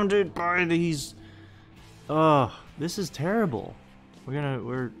surrounded by these. Oh, this is terrible.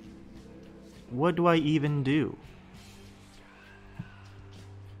 What do I even do?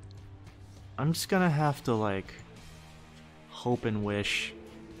 I'm just gonna have to, like, hope and wish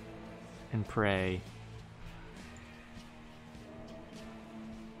and pray.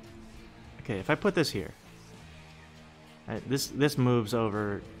 Okay, if I put this here, this moves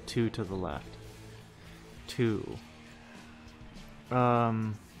over 2 to the left. 2. I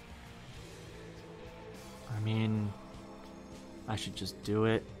mean, I should just do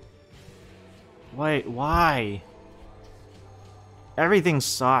it. Wait, why? Everything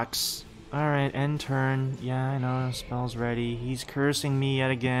sucks. Alright, end turn. Yeah, I know, spell's ready. He's cursing me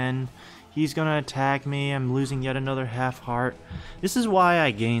yet again. He's gonna attack me. I'm losing yet another half heart. This is why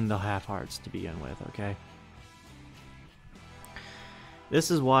I gained the half hearts to begin with, okay?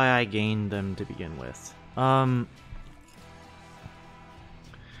 This is why I gained them to begin with.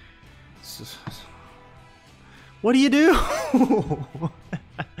 What do you do?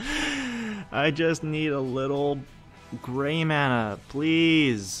 I just need a little gray mana,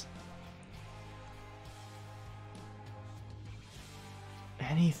 please.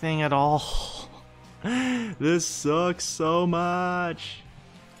 Anything at all. This sucks so much.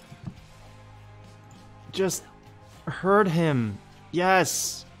 Just hurt him.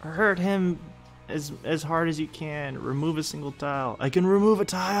 Yes, hurt him as hard as you can. Remove a single tile. I can remove a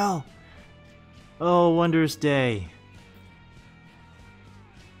tile. Oh, wondrous day.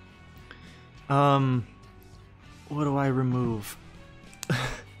 What do I remove?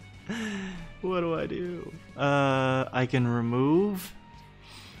 What do I do? I can remove.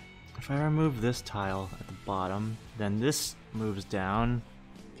 If I remove this tile at the bottom, then this moves down.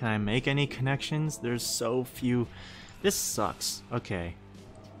 Can I make any connections? There's so few. This sucks. Okay.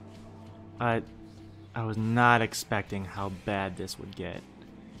 I was not expecting how bad this would get.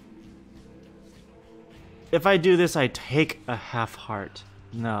 If I do this, I take a half heart.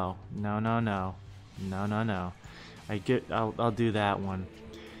 No, no, no, no. No, no, no. I'll do that one.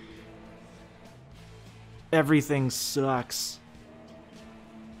 Everything sucks.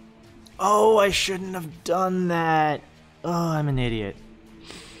 Oh, I shouldn't have done that. Oh, I'm an idiot.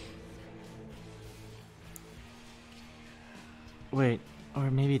 Wait,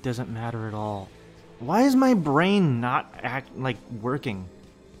 or maybe it doesn't matter at all. Why is my brain not working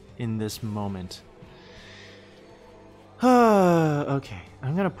in this moment? Okay,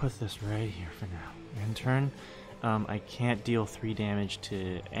 I'm gonna put this right here for now. In turn, I can't deal 3 damage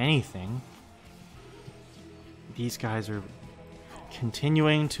to anything. These guys are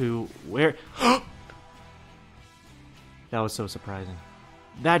continuing to wear. That was so surprising.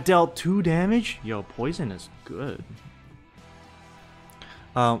 That dealt 2 damage? Yo, poison is good.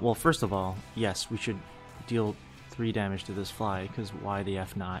 Well, first of all, yes, we should deal 3 damage to this fly, because why the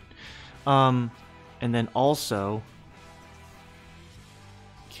F not? And then also,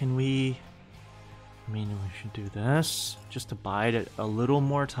 can we... I mean, we should do this, just to bide it a little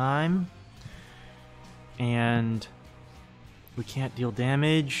more time. And we can't deal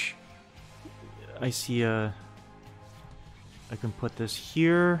damage. I see a... I can put this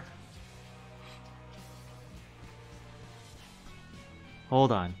here.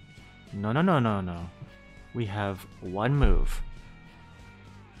 Hold on. No, no, no, no, no. We have 1 move.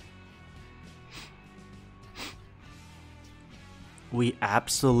 We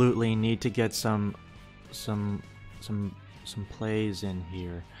absolutely need to get some plays in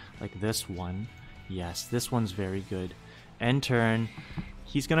here. Like this one. Yes, this one's very good. End turn.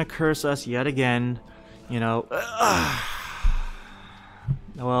 He's gonna curse us yet again. You know.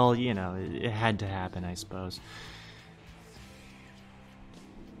 Well, you know, it had to happen, I suppose.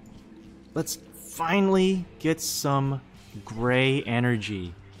 Let's finally get some gray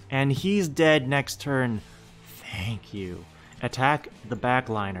energy. And he's dead next turn. Thank you. Attack the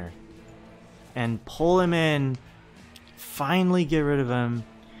backliner. And pull him in. Finally get rid of him.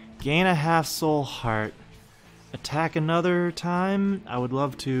 Gain a half soul heart. Attack another time. I would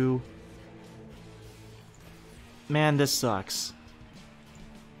love to. Man, this sucks.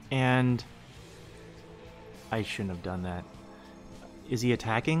 And I shouldn't have done that. Is he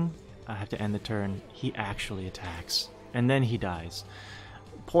attacking? I have to end the turn. He actually attacks. And then he dies.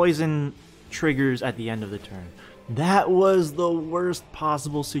 Poison triggers at the end of the turn. That was the worst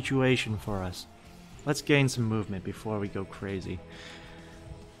possible situation for us. Let's gain some movement before we go crazy.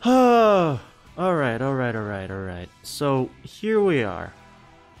 Alright, alright, alright, alright. So, here we are.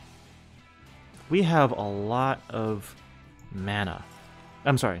 We have a lot of mana.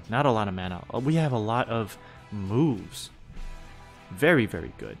 I'm sorry, not a lot of mana. We have a lot of moves. Very,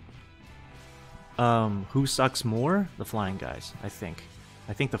 very good. Who sucks more? The flying guys, I think.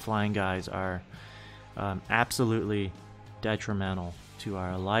 I think the flying guys are absolutely detrimental to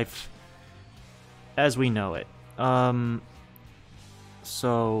our life as we know it.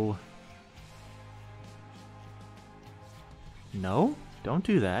 So... No, don't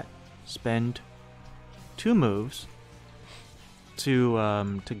do that. Spend 2 moves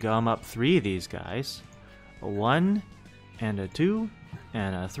to gum up 3 of these guys. A 1 and a 2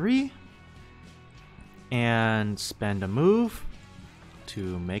 and a 3. And spend a move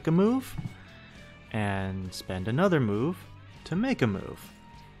to make a move. And spend another move to make a move.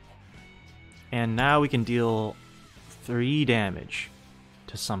 And now we can deal 3 damage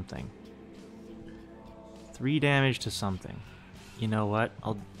to something. 3 damage to something. You know what?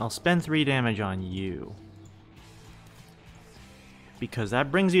 I'll spend 3 damage on you. Because that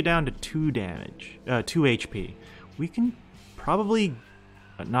brings you down to 2 damage. 2 HP. We can probably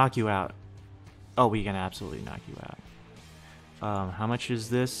knock you out. Oh, we can absolutely knock you out. How much is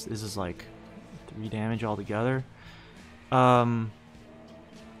this? This is like 3 damage altogether. You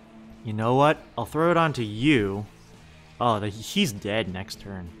know what? I'll throw it onto you. Oh, he's dead next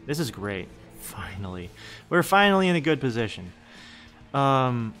turn. This is great. Finally. We're finally in a good position.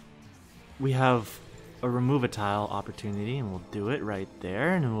 We have a remove a tile opportunity, and we'll do it right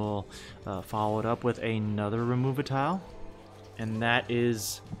there, and we'll follow it up with another remove a tile. And that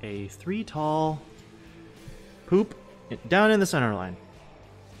is a 3 tall poop down in the center line.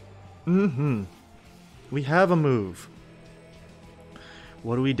 We have a move.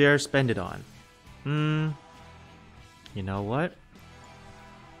 What do we dare spend it on? You know what?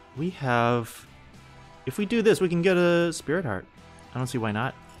 We have... If we do this, we can get a Spirit Heart. I don't see why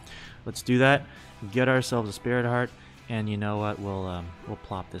not. Let's do that. Get ourselves a Spirit Heart. And you know what? We'll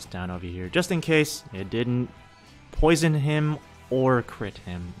plop this down over here. Just in case it didn't poison him or crit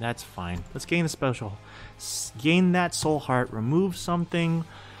him. That's fine. Let's gain the special. Gain that soul heart. Remove something.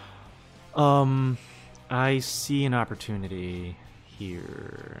 I see an opportunity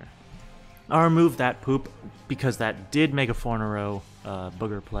here. I'll remove that poop because that did make a 4 in a row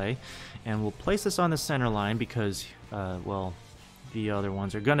booger play. And we'll place this on the center line because, well, the other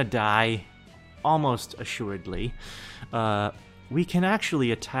ones are gonna die almost assuredly. We can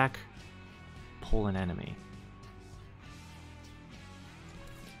actually attack, pull an enemy.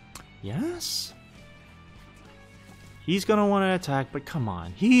 Yes? He's gonna want to attack, but come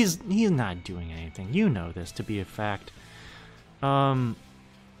on. He's not doing anything. You know this to be a fact. Can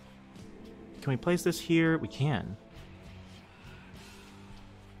we place this here? We can.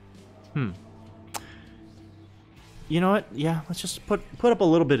 You know what? Yeah, let's just put up a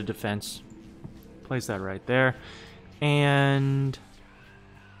little bit of defense. Place that right there. And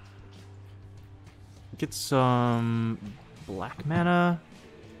get some black mana.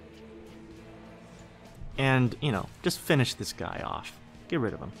 And, you know, just finish this guy off. Get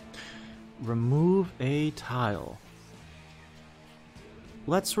rid of him. Remove a tile.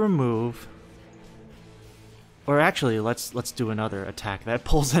 Let's remove... Or actually, let's do another attack that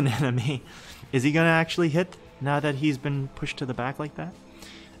pulls an enemy. Is he gonna actually hit now that he's been pushed to the back like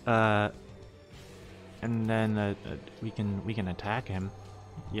that? And then we can attack him.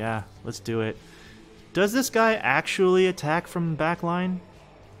 Yeah, let's do it. Does this guy actually attack from the back line?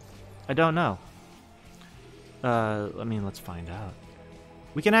 I don't know. I mean, let's find out.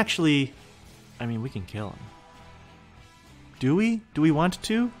 We can actually... I mean, we can kill him. Do we? Do we want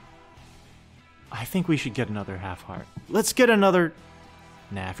to? I think we should get another half heart. Let's get another...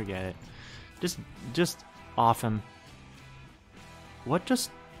 Nah, forget it. Just off him. What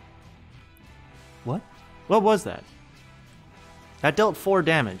just... What? What was that? That dealt 4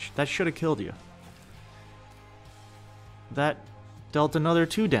 damage. That should have killed you. That dealt another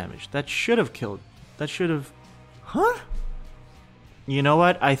 2 damage. That should have killed... That should have... Huh? You know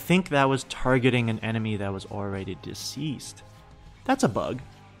what? I think that was targeting an enemy that was already deceased. That's a bug.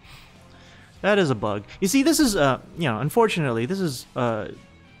 That is a bug. You see, this is, you know, unfortunately, this is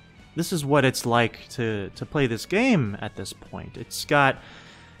what it's like to play this game at this point. It's got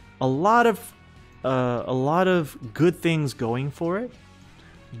a lot of good things going for it,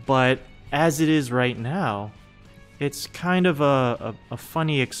 but as it is right now, it's kind of a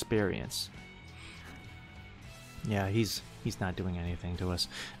funny experience. Yeah, he's not doing anything to us.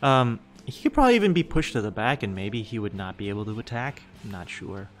 He could probably even be pushed to the back, and maybe he would not be able to attack. I'm not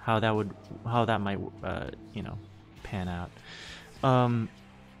sure how that might, you know, pan out.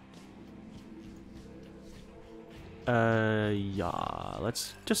 Yeah,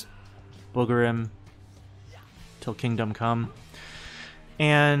 let's just booger him till Kingdom Come,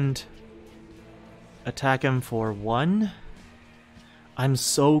 and attack him for 1. I'm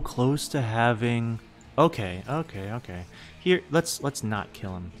so close to having. Okay. Here, let's not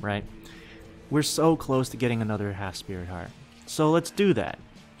kill him, right? We're so close to getting another half spirit heart. So let's do that.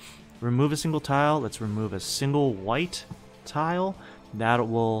 Remove a single tile. Let's remove a single white tile. That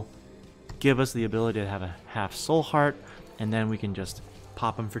will give us the ability to have a half soul heart, and then we can just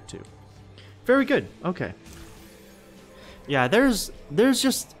pop him for 2. Very good. Okay. Yeah, there's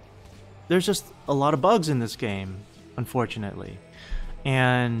just a lot of bugs in this game, unfortunately.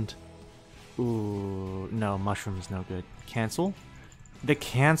 And ooh, no, mushroom is no good. Cancel. The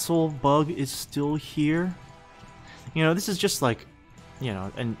cancel bug is still here. You know, this is just like, you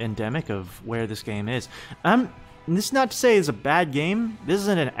know, an endemic of where this game is. This is not to say it's a bad game. This is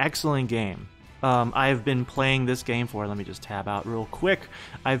an excellent game. I've been playing this game for, let me just tab out real quick.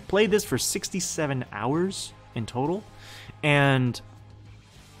 I've played this for 67 hours in total, and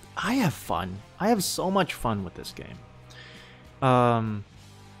I have fun. I have so much fun with this game.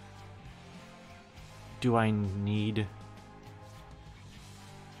 Do I need...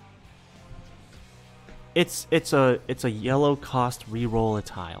 It's a yellow cost reroll a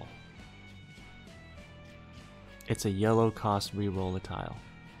tile. It's a yellow cost reroll a tile.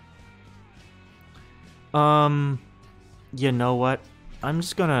 You know what? I'm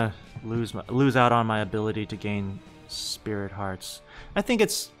just gonna lose out on my ability to gain spirit hearts. I think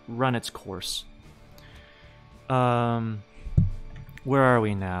it's run its course. Where are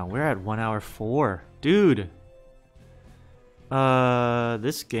we now? We're at 1 hour 4. Dude.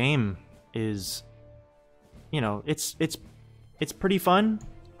 This game is, you know, it's pretty fun,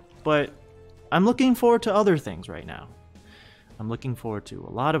 but I'm looking forward to other things right now. I'm looking forward to a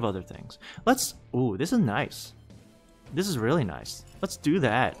lot of other things. Ooh, this is nice. This is really nice. Let's do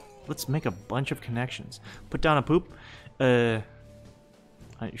that. Let's make a bunch of connections. Put down a poop.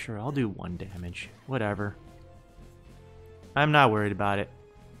 Sure, I'll do 1 damage. Whatever. I'm not worried about it.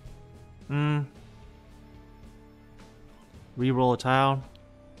 Reroll a tile.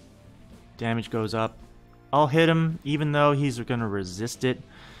 Damage goes up. I'll hit him even though he's gonna resist it.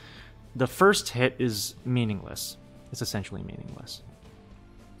 The first hit is meaningless. It's essentially meaningless.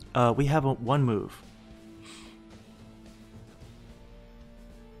 We have one move.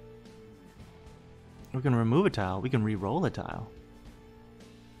 We're gonna remove a tile. We can re-roll a tile.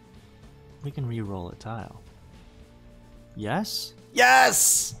 We can re-roll a tile. Yes?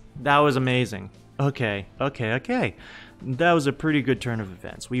 Yes! That was amazing. Okay. That was a pretty good turn of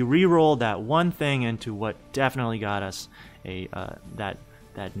events. We re-rolled that one thing into what definitely got us a that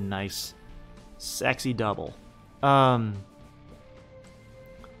nice, sexy double. What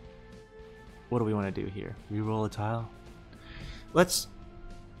do we want to do here? Re-roll a tile. Let's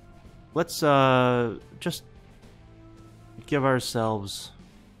just give ourselves.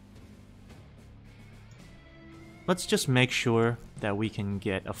 Let's just make sure that we can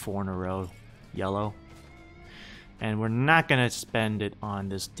get a 4 in a row yellow. And we're not gonna spend it on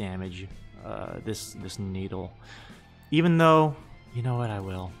this damage, this needle. Even though, you know what, I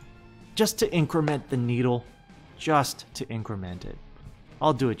will. Just to increment the needle. Just to increment it.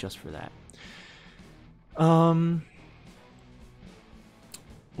 I'll do it just for that.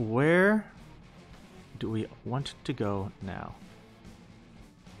 Where do we want to go now?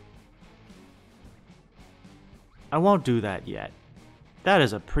 I won't do that yet. That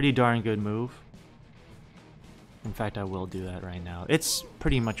is a pretty darn good move. In fact, I will do that right now. It's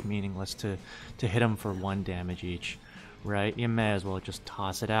pretty much meaningless to hit him for 1 damage each, right? You may as well just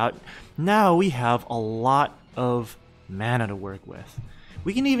toss it out. Now we have a lot of mana to work with.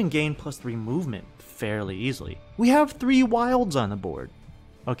 We can even gain +3 movement fairly easily. We have 3 wilds on the board.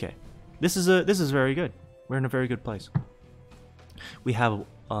 Okay, this is very good. We're in a very good place. We have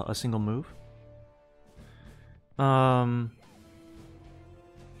a single move.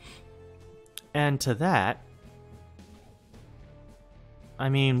 And to that, I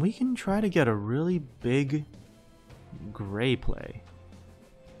mean, we can try to get a really big gray play.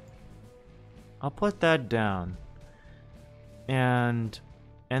 I'll put that down and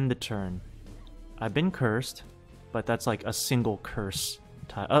end the turn. I've been cursed, but that's like a single curse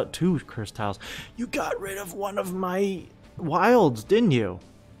tile. 2 curse tiles. You got rid of one of my wilds, didn't you?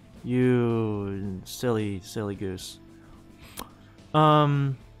 You silly goose.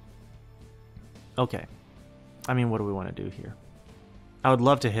 Okay. I mean, what do we want to do here? I would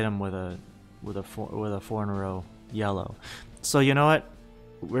love to hit him with a 4 in a row yellow. So you know what?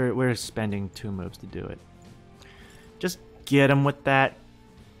 We're spending 2 moves to do it. Just get him with that.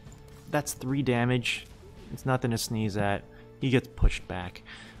 That's 3 damage. It's nothing to sneeze at. He gets pushed back.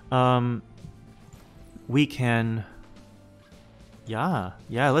 We can. Yeah.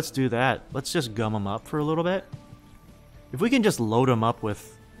 Let's do that. Let's just gum him up for a little bit. If we can just load him up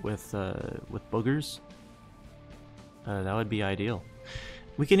with boogers, that would be ideal.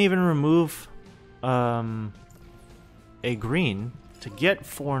 We can even remove a green to get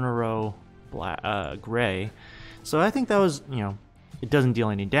 4 in a row gray. So I think that was, you know, it doesn't deal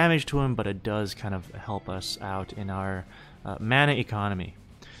any damage to him, but it does kind of help us out in our mana economy.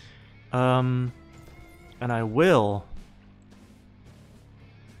 And I will.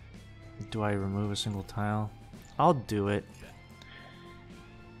 Do I remove a single tile? I'll do it.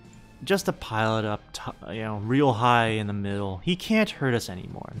 Just to pile it up, you know, real high in the middle. He can't hurt us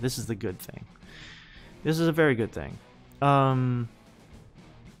anymore. This is the good thing. This is a very good thing.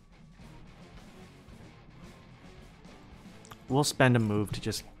 We'll spend a move to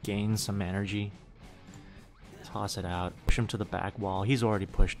just gain some energy. Toss it out. Push him to the back wall. He's already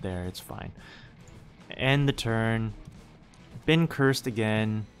pushed there. It's fine. End the turn. Been cursed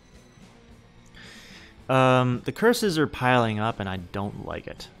again. The curses are piling up and I don't like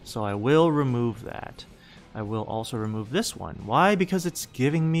it. So I will remove that. I will also remove this one. Why? Because it's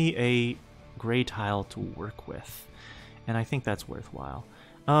giving me a gray tile to work with. And I think that's worthwhile.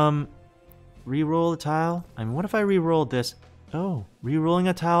 Reroll a tile? I mean, what if I rerolled this? Oh, rerolling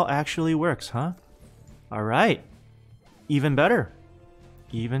a tile actually works, huh? Alright. Even better.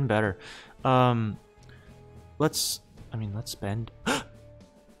 Even better. Let's spend...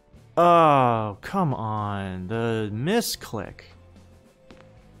 Oh, come on. The misclick.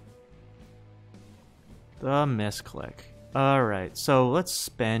 The misclick. Alright, so let's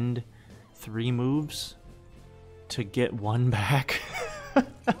spend 3 moves to get 1 back.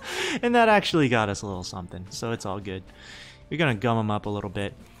 And that actually got us a little something, so it's all good. You're gonna gum him up a little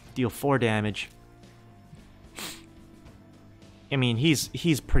bit. Deal 4 damage. I mean,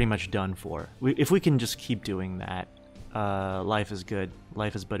 he's pretty much done for. If we can just keep doing that, life is good.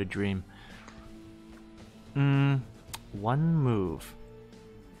 Life is but a dream. one move.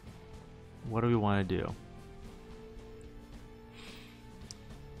 What do we want to do?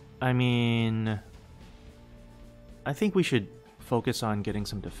 I mean, I think we should focus on getting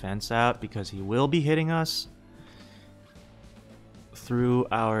some defense out because he will be hitting us through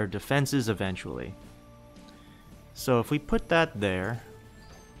our defenses eventually. So if we put that there,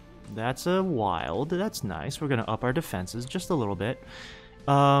 that's a wild. That's nice. We're going to up our defenses just a little bit.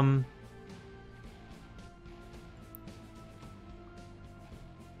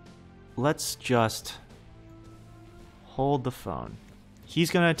 Let's just hold the phone. He's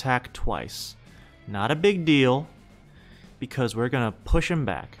going to attack twice. Not a big deal, because we're going to push him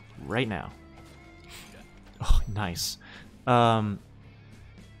back right now. Oh, nice. No,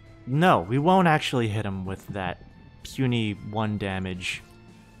 we won't actually hit him with that puny 1 damage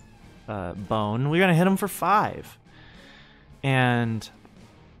bone. We're going to hit him for 5. And,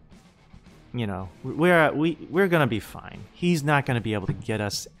 you know, we're going to be fine. He's not going to be able to get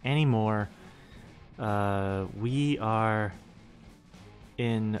us anymore. We are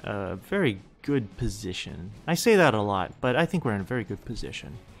in a very good position. I say that a lot, but I think we're in a very good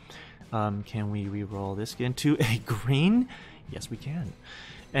position. Can we re-roll this into a green? Yes, we can.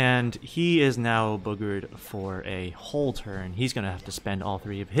 And he is now boogered for a whole turn. He's going to have to spend all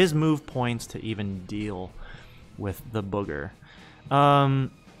 3 of his move points to even deal with the booger. I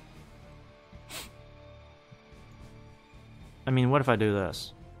mean, what if I do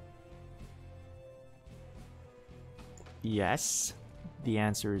this? Yes. The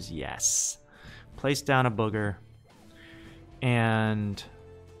answer is yes. Place down a booger. And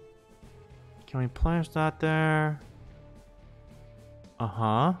can we place that there?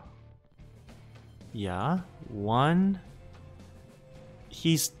 Uh-huh. Yeah. 1.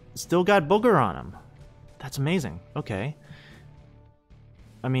 He's still got booger on him. That's amazing. Okay.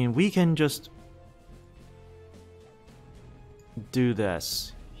 I mean, we can just do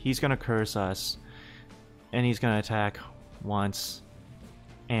this. He's gonna curse us. And he's gonna attack once.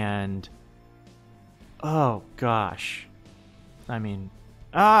 And oh gosh. I mean,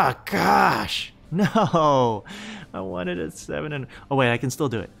 gosh. No. I wanted a 7 and oh wait, I can still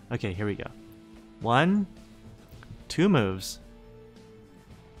do it. Okay, here we go. 1, 2 moves.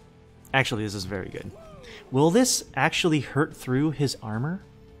 Actually, this is very good. Will this actually hurt through his armor?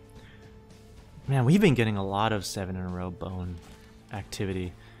 Man, we've been getting a lot of 7 in a row bone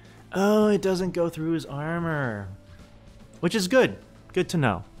activity. Oh, it doesn't go through his armor, which is good. Good to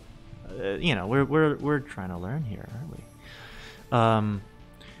know. You know, we're trying to learn here, aren't we?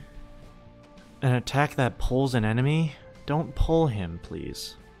 An attack that pulls an enemy. Don't pull him,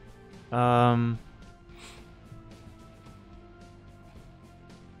 please. Don't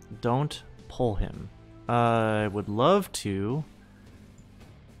pull him. I would love to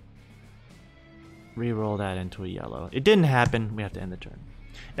re-roll that into a yellow. It didn't happen. We have to end the turn.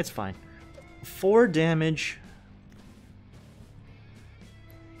 It's fine. 4 damage.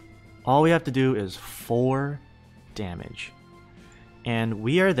 All we have to do is 4 damage. And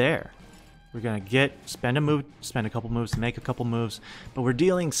we are there. We're going to spend a couple moves to make a couple moves. But we're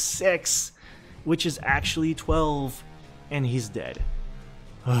dealing 6, which is actually 12. And he's dead.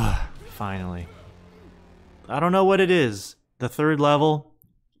 Finally. I don't know what it is. The 3rd level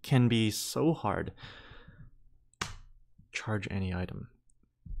can be so hard. Charge any item.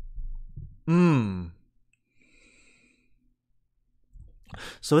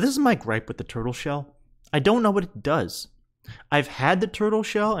 So this is my gripe with the turtle shell. I don't know what it does. I've had the turtle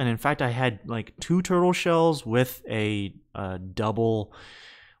shell, and in fact I had like 2 turtle shells with a double,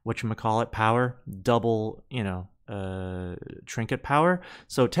 whatchamacallit, power. Double, you know, trinket power.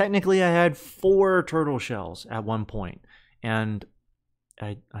 So technically I had 4 turtle shells at one point. And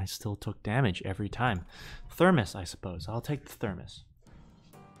I still took damage every time. Thermos, I suppose. I'll take the thermos.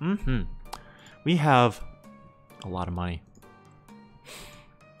 We have a lot of money.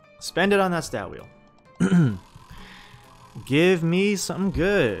 Spend it on that stat wheel. Give me something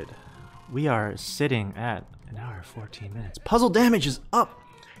good. We are sitting at 1 hour 14 minutes. Puzzle damage is up.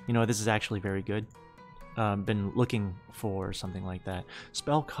 You know, this is actually very good. Been looking for something like that.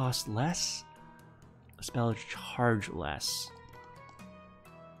 Spell cost less. Spell charge less.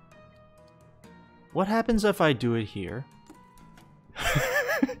 What happens if I do it here?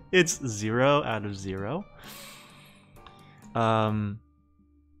 It's 0 out of 0. I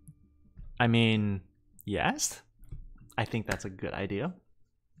mean, yes. I think that's a good idea.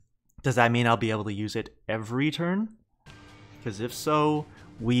 Does that mean I'll be able to use it every turn? Because if so,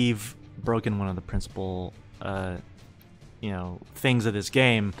 we've broken one of the principal, you know, things of this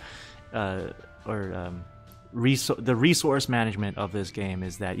game, the resource management of this game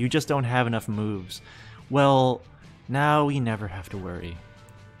is that you just don't have enough moves. Well, Now we never have to worry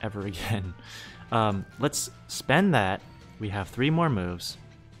ever again. Let's spend that. We have 3 more moves.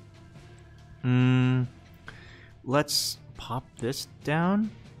 Let's pop this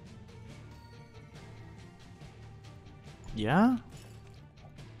down. Yeah.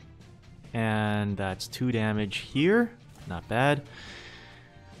 And that's 2 damage here. Not bad.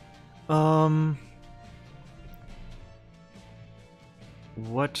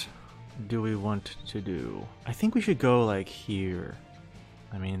 What do we want to do? I think we should go like here.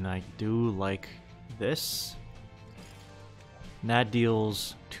 I mean, I do like this. And that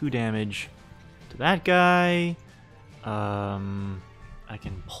deals 2 damage to that guy. I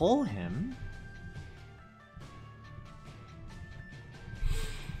can pull him.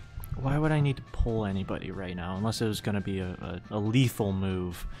 Why would I need to pull anybody right now? Unless it was going to be a lethal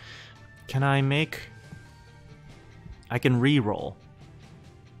move. Can I make... I can re-roll.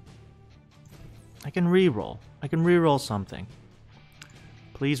 I can re-roll. I can re-roll something.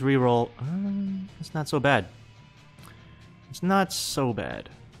 Please re-roll. It's not so bad. It's not so bad.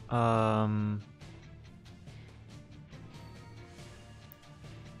 I'm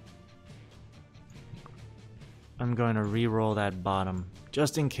going to re-roll that bottom.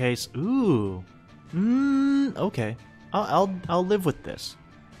 Just in case. Ooh. Okay. I'll live with this.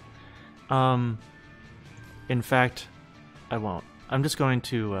 In fact, I won't. I'm just going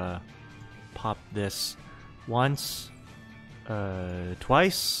to pop this once,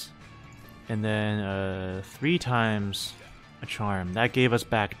 twice, and then 3 times a charm. That gave us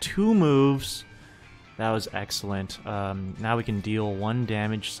back 2 moves. That was excellent. Now we can deal 1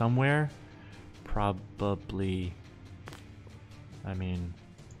 damage somewhere. Probably, I mean,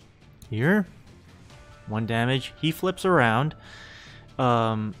 here? 1 damage. He flips around.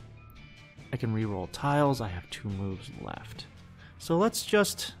 I can reroll tiles. I have 2 moves left. So let's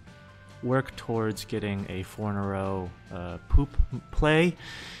just work towards getting a 4 in a row poop play.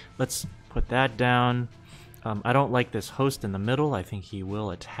 Let's put that down. I don't like this host in the middle. I think he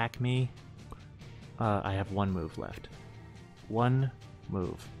will attack me. I have 1 move left. 1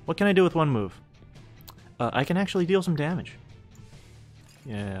 move. What can I do with 1 move? I can actually deal some damage.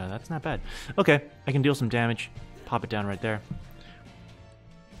 Yeah, that's not bad. Okay, I can deal some damage. Pop it down right there.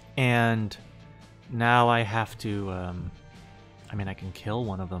 And now I have to... I mean, I can kill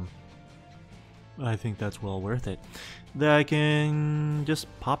one of them. I think that's well worth it. Then I can just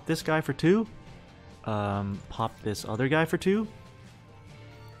pop this guy for 2. Pop this other guy for 2.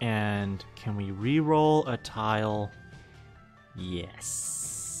 And can we re-roll a tile?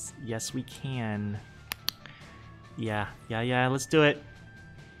 Yes. Yes, we can. Yeah, let's do it.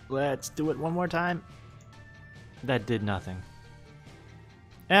 Let's do it one more time. That did nothing.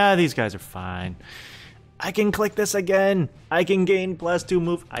 These guys are fine. I can click this again. I can gain +2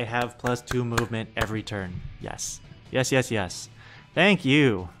 move. I have +2 movement every turn. Yes. Yes. Thank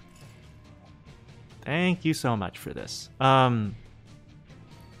you. Thank you so much for this. I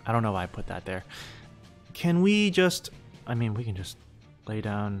don't know why I put that there. Can we just... I mean, we can just lay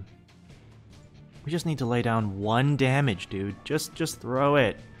down... We just need to lay down 1 damage, dude. Just throw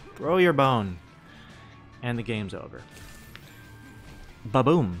it. Throw your bone. And the game's over.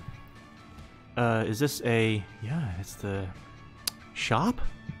 Ba-boom. Is this a... Yeah, it's the... shop?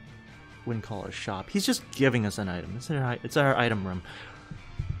 Wouldn't call it a shop. He's just giving us an item. It's our item room.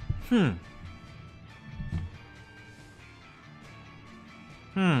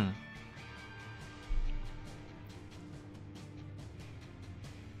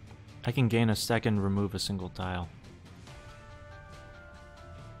 I can gain a second, remove a single tile.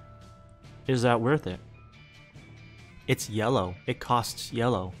 Is that worth it? It's yellow. It costs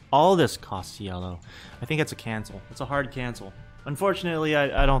yellow. All this costs yellow. I think it's a cancel. It's a hard cancel. Unfortunately,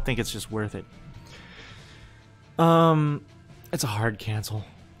 I don't think it's just worth it. It's a hard cancel.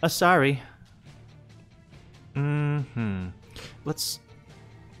 Sorry. Let's...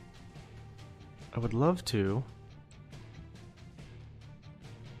 I would love to...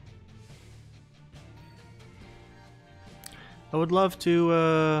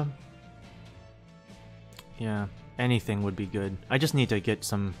 Yeah, anything would be good. I just need to get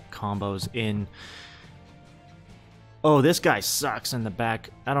some combos in. Oh, this guy sucks in the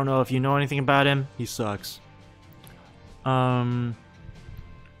back. I don't know if you know anything about him. He sucks. Do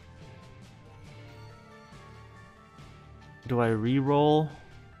I re-roll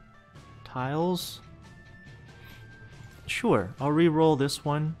tiles? Sure, I'll re-roll this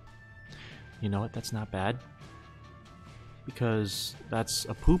one. You know what? That's not bad. Because that's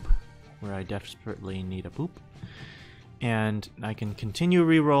a poop, where I desperately need a poop. And I can continue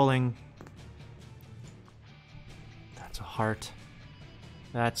re-rolling. That's a heart.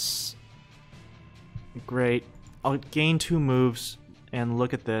 That's great. I'll gain 2 moves, and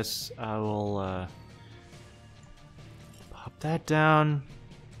look at this. I will pop that down.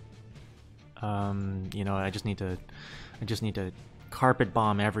 You know, I just need to carpet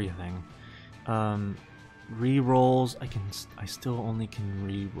bomb everything. Rerolls, I still only can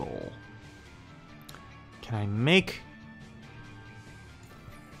reroll. Can I make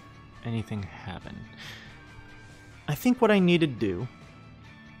anything happen? I think what I need to do,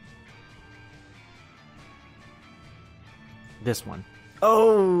 this one.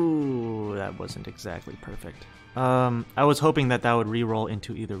 Oh, that wasn't exactly perfect. I was hoping that would reroll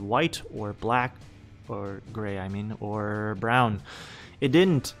into either white or black, or gray, I mean, or brown. It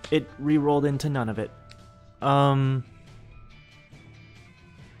didn't. It rerolled into none of it.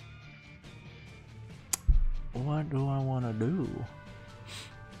 What do I want to do?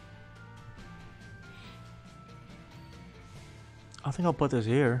 I think I'll put this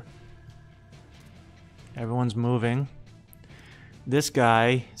here. Everyone's moving. This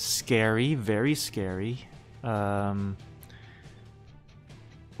guy, scary, very scary.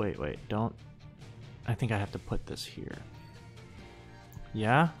 Wait, don't... I think I have to put this here.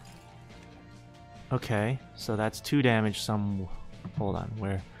 Yeah? Okay, so that's 2 damage some... Hold on,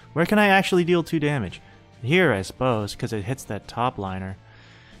 where can I actually deal 2 damage? Here, I suppose, because it hits that top liner.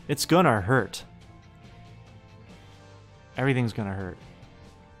 It's gonna hurt. Everything's gonna hurt.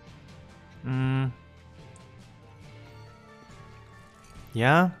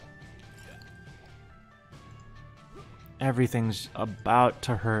 Yeah? Everything's about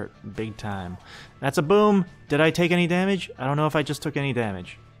to hurt big time. That's a boom! Did I take any damage? I don't know if I just took any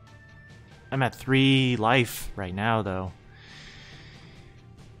damage. I'm at 3 life right now, though.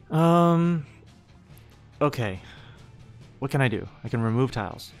 Okay. What can I do? I can remove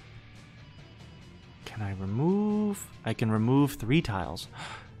tiles. Can I remove... I can remove 3 tiles.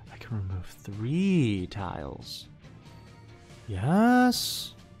 I can remove 3 tiles.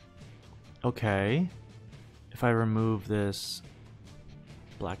 Yes. Okay. If I remove this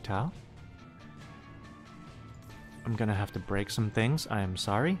black tile, I'm gonna have to break some things. I am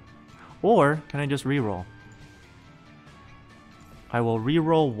sorry. Or can I just reroll? I will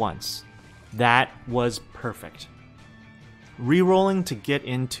reroll once. That was perfect. Rerolling to get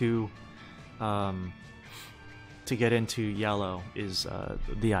into yellow is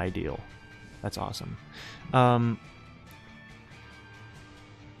the ideal. That's awesome. Why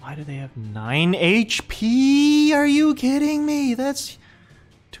do they have 9 HP? Are you kidding me? That's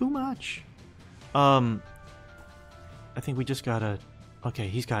too much. I think we just gotta... Okay,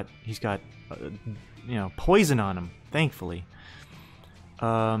 he's got you know, poison on him, thankfully.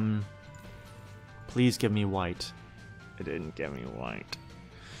 Please give me white. It didn't give me white.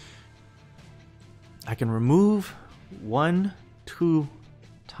 I can remove 1, 2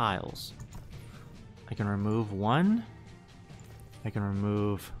 tiles. I can remove 1. I can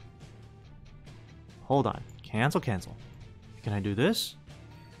remove... Hold on. Cancel. Can I do this?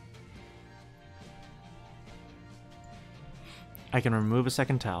 I can remove a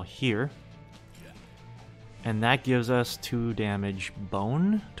second tile here. And that gives us 2 damage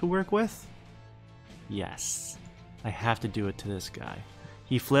bone to work with. Yes. I have to do it to this guy.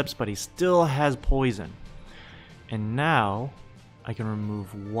 He flips, but he still has poison. And now I can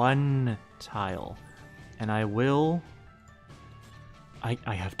remove 1 tile. And I will...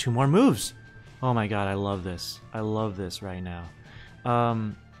 I have 2 more moves. Oh my god, I love this. I love this right now.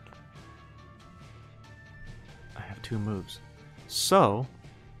 I have 2 moves. So,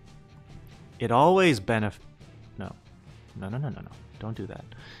 it always No. Don't do that.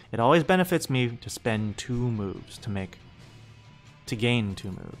 It always benefits me to spend 2 moves to gain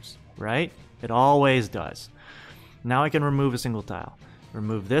 2 moves, right? It always does. Now I can remove a single tile.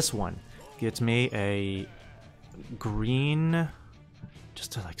 Remove this one. Gets me a green,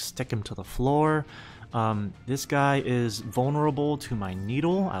 just to like stick him to the floor. This guy is vulnerable to my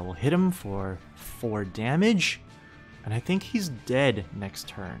needle. I will hit him for 4 damage. And I think he's dead next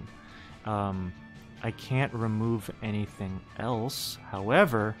turn. I can't remove anything else.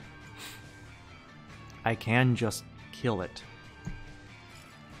 However, I can just kill it.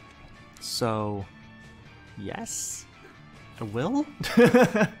 So, yes, I will.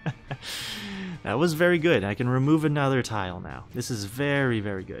 That was very good. I can remove another tile now. This is very,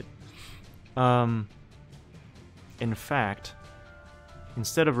 very good. In fact,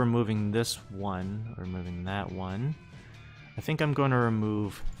 instead of removing this one, or removing that one, I think I'm going to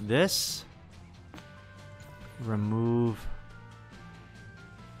remove this. Remove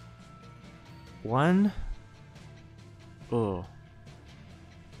 1. Oh.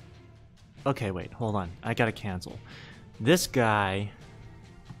 Okay, wait, hold on. I gotta cancel. This guy...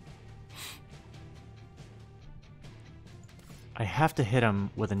 I have to hit him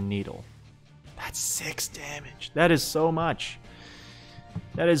with a needle. That's 6 damage. That is so much.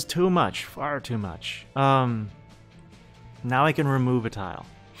 That is too much. Far too much. Now I can remove a tile.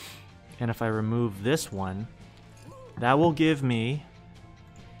 And if I remove this one, that will give me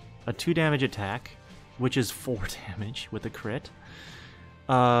a 2 damage attack, which is 4 damage with a crit.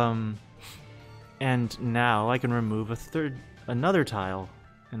 And now I can remove another tile,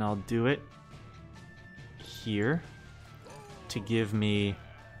 and I'll do it here to give me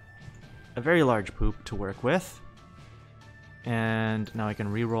a very large poop to work with. And now I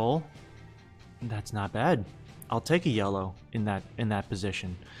can re-roll. That's not bad. I'll take a yellow in that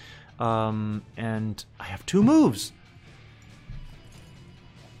position. And I have 2 moves.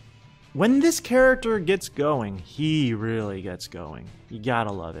 When this character gets going, he really gets going. You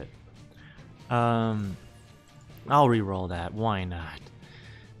gotta love it. I'll re-roll that. Why not?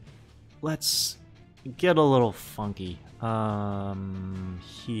 Let's get a little funky.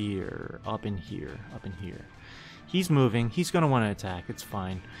 Here, up in here. He's moving. He's gonna want to attack. It's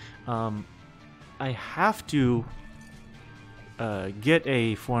fine. I have to get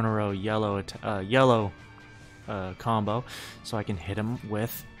a 4 in a row yellow combo so I can hit him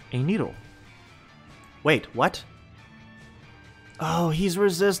with a needle. Wait, what? Oh, he's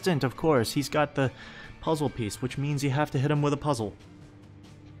resistant, of course. He's got the puzzle piece, which means you have to hit him with a puzzle.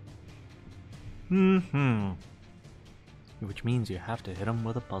 Which means you have to hit him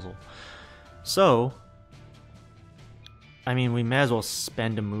with a puzzle. So, I mean, we may as well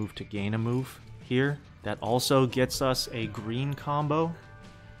spend a move to gain a move here. That also gets us a green combo.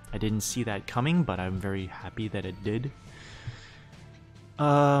 I didn't see that coming, but I'm very happy that it did.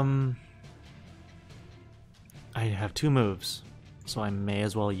 I have 2 moves, so I may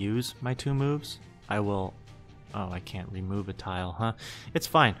as well use my 2 moves. I will... Oh, I can't remove a tile, huh? It's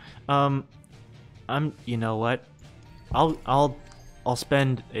fine. You know what? I'll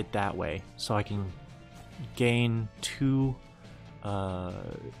spend it that way, so I can gain some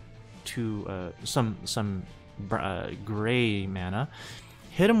gray mana.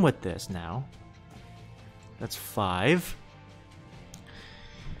 Hit him with this now. That's 5.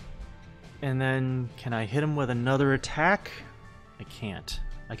 And then, can I hit him with another attack? I can't.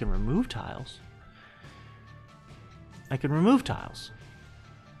 I can remove tiles.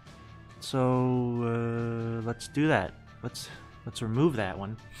 So, let's do that. Let's remove that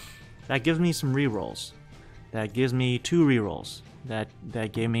one. That gives me some rerolls. That gives me 2 rerolls. That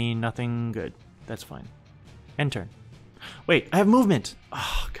gave me nothing good. That's fine. End turn. Wait, I have movement!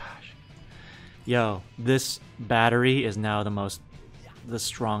 Oh, gosh. Yo, this battery is now the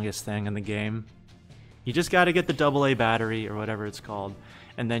strongest thing in the game. You just gotta get the AA battery, or whatever it's called,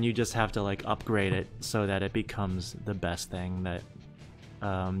 and then you just have to, like, upgrade it so that it becomes the best thing that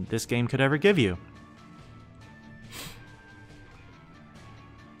this game could ever give you.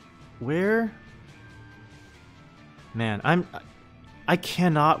 Where? Man, I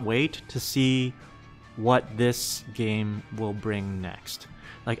cannot wait to see what this game will bring next.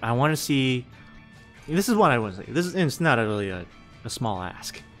 Like, I want to see... This is what I want to say. It's not really a small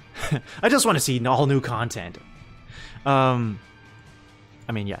ask. I just want to see all new content. I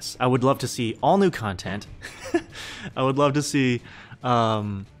mean, yes, I would love to see all new content. I would love to see,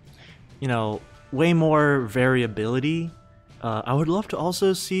 you know, way more variability. I would love to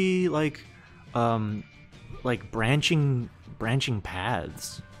also see, like branching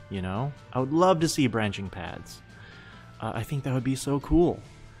paths, you know? I would love to see branching paths. I think that would be so cool.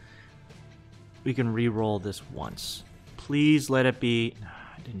 We can re-roll this once. Please let it be...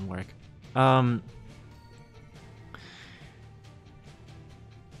 It didn't work. I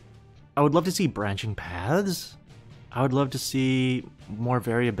would love to see branching paths. I would love to see more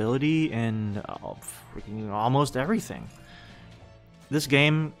variability in freaking almost everything. This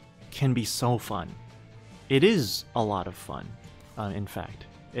game can be so fun. It is a lot of fun. In fact,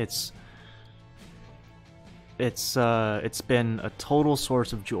 it's been a total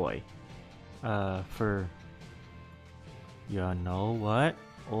source of joy. For you know what?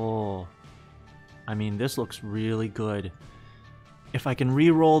 Oh, I mean, this looks really good. If I can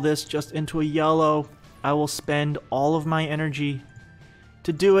re-roll this just into a yellow, I will spend all of my energy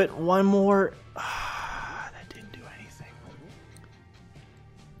to do it one more. That didn't do anything.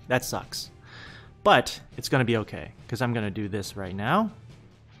 That sucks. But it's going to be okay, because I'm going to do this right now.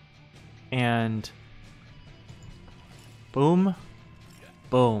 And boom.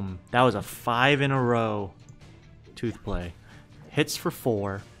 Boom. That was a 5 in a row tooth play. Hits for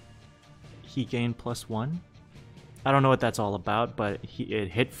 4. He gained +1. I don't know what that's all about, but it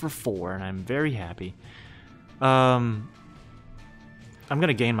hit for 4, and I'm very happy. I'm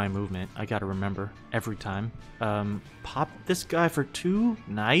gonna gain my movement. I gotta remember every time. Pop this guy for 2.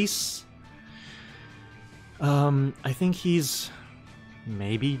 Nice. I think he's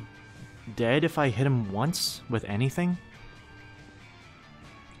maybe dead if I hit him once with anything.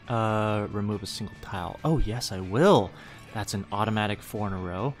 Remove a single tile. Oh, yes, I will. That's an automatic 4 in a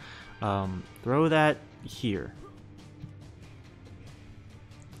row. Throw that here.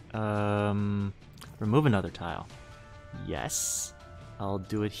 Remove another tile. Yes. I'll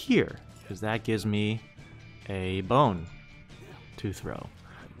do it here, because that gives me a bone to throw.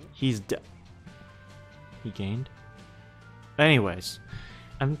 He's dead. He gained? Anyways,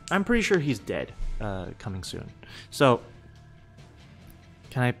 I'm pretty sure he's dead, coming soon. So,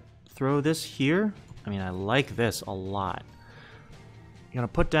 can I throw this here? I mean, I like this a lot. I'm gonna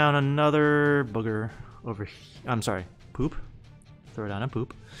put down another booger over here. I'm sorry, poop. Throw down a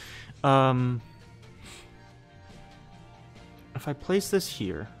poop. If I place this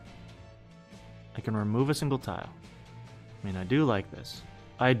here, I can remove a single tile. I mean, I do like this.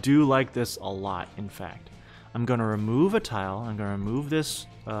 I do like this a lot, in fact. I'm going to remove a tile. I'm going to remove this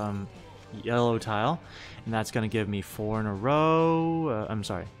yellow tile, and that's going to give me 4 in a row. I'm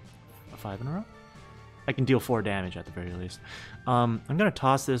sorry, 5 in a row? I can deal 4 damage at the very least. I'm going to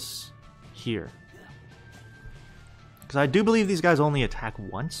toss this here, because I do believe these guys only attack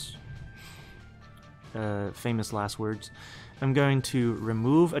once. Famous last words. I'm going to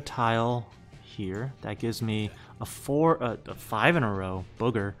remove a tile here. That gives me a 5 in a row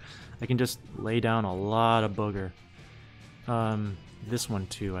booger. I can just lay down a lot of booger. This one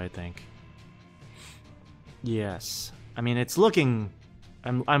too, I think. Yes. I mean, it's looking...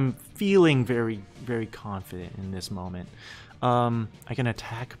 I'm feeling very, very confident in this moment. I can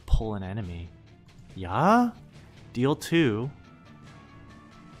attack, pull an enemy. Yeah? Deal 2.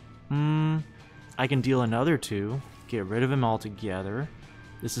 I can deal another 2. Get rid of him altogether.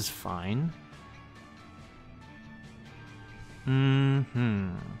 This is fine. I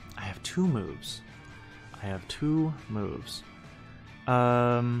have 2 moves. I have 2 moves.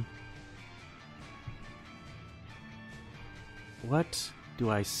 What do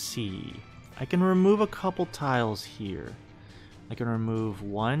I see? I can remove a couple tiles here. I can remove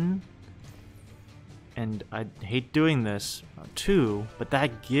 1. And I hate doing this. 2, but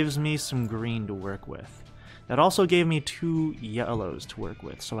that gives me some green to work with. That also gave me 2 yellows to work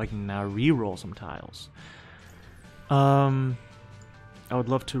with, so I can now re-roll some tiles. I would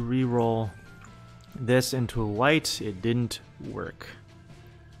love to re-roll this into a white. It didn't work.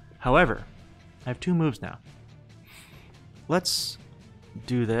 However, I have 2 moves now. Let's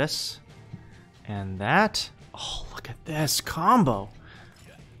do this and that. Oh, look at this combo.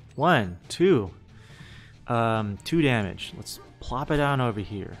 1, 2. 2 damage. Let's plop it down over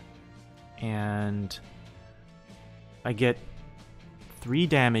here. And I get 3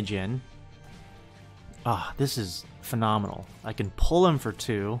 damage in. Ah, this is phenomenal. I can pull him for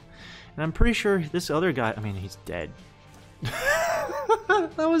 2. And I'm pretty sure this other guy, I mean, he's dead.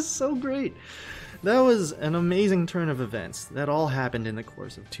 That was so great. That was an amazing turn of events. That all happened in the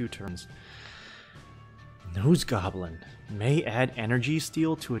course of 2 turns. Nose Goblin may add energy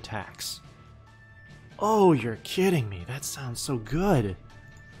steal to attacks. Oh, you're kidding me. That sounds so good.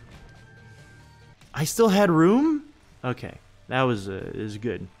 I still had room? Okay, that was is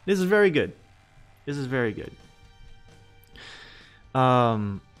good. This is very good. This is very good.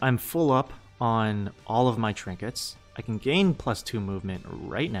 I'm full up on all of my trinkets. I can gain +2 movement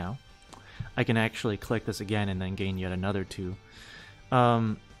right now. I can actually click this again and then gain yet another 2.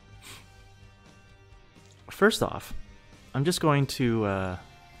 First off, I'm just going to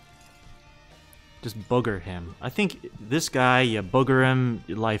just booger him. I think this guy, you booger him,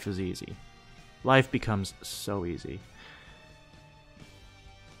 life is easy. Life becomes so easy.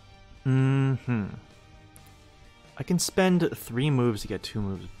 I can spend 3 moves to get 2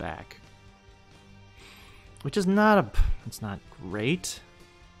 moves back. Which is not it's not great.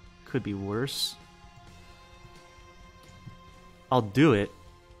 Could be worse. I'll do it.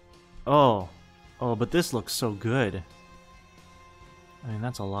 Oh, but this looks so good. I mean,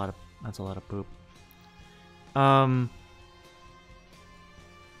 that's a lot of poop.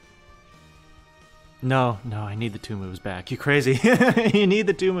 No, I need the 2 moves back. You crazy? You need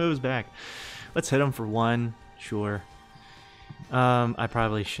the 2 moves back. Let's hit him for 1. Sure. I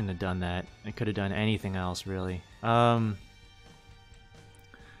probably shouldn't have done that. I could have done anything else, really.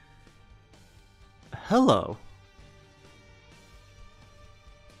 Hello.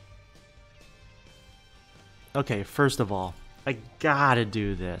 Okay, first of all, I gotta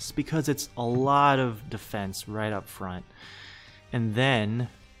do this because it's a lot of defense right up front. And then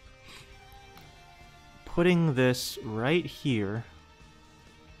putting this right here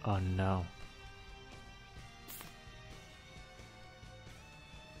Oh no.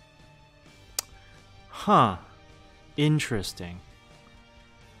 Huh. Interesting.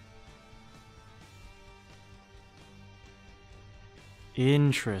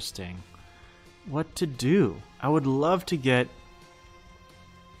 Interesting. What to do? I would love to get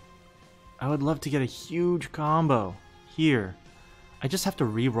a huge combo here. I just have to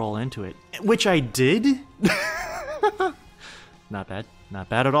re-roll into it, which I did. Not bad. Not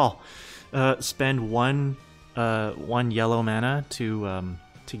bad at all. Spend one yellow mana to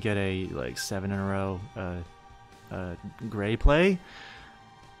get a like 7 in a row gray play.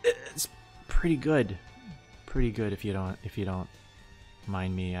 It's pretty good. Pretty good if you don't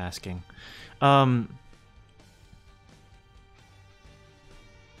mind me asking. I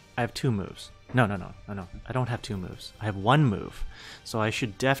have 2 moves. No. I don't have 2 moves. I have 1 move. So I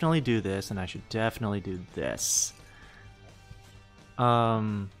should definitely do this, and I should definitely do this.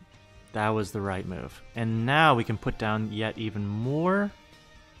 That was the right move. And now we can put down yet even more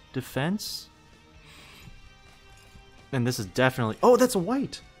defense. And this is definitely... Oh, that's a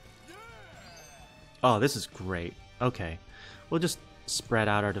white! Oh, this is great. Okay. We'll just spread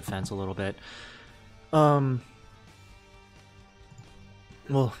out our defense a little bit.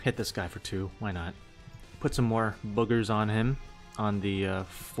 We'll hit this guy for 2. Why not? Put some more boogers on him. On the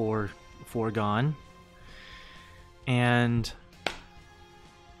foregone. And...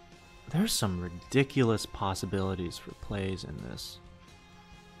 there's some ridiculous possibilities for plays in this.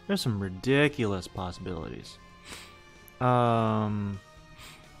 There's some ridiculous possibilities. What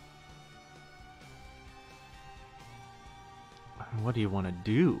do you want to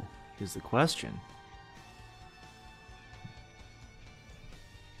do, is the question.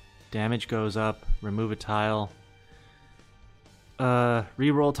 Damage goes up, remove a tile.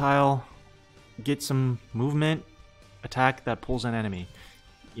 Reroll tile, get some movement, attack that pulls an enemy.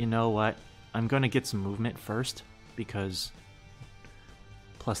 You know what? I'm going to get some movement first, because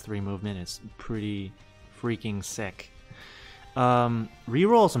 +3 movement is pretty freaking sick.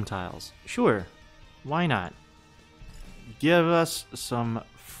 Reroll some tiles. Sure. Why not? Give us some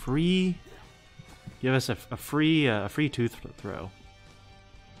free... Give us a free tooth throw.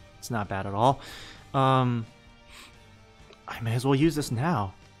 It's not bad at all. I may as well use this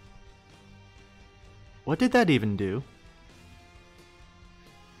now. What did that even do?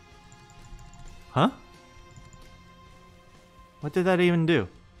 Huh? What did that even do?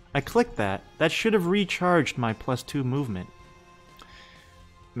 I clicked that. That should have recharged my +2 movement.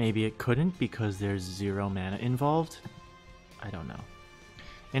 Maybe it couldn't because there's 0 mana involved? I don't know.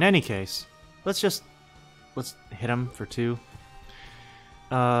 In any case, let's hit him for 2.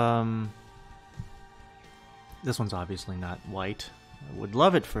 This one's obviously not white. I would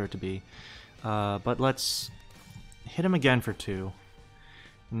love it for it to be. But let's hit him again for 2.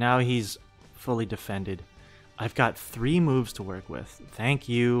 Now he's fully defended. I've got 3 moves to work with. Thank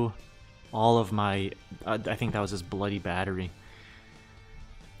you, all of my... I think that was his bloody battery.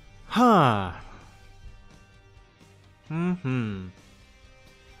 Huh.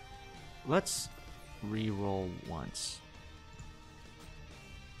 Let's re-roll once.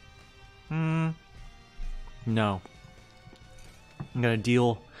 No. I'm gonna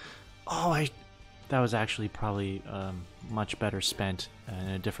deal... Oh, that was actually probably much better spent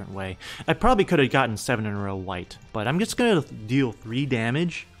in a different way. I probably could have gotten 7 in a row white, but I'm just gonna deal 3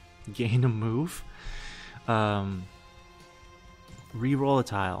 damage, gain a move, re-roll a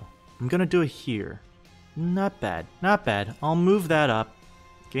tile. I'm gonna do it here. Not bad, not bad. I'll move that up,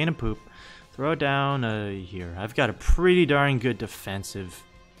 gain a poop, throw it down here. I've got a pretty darn good defensive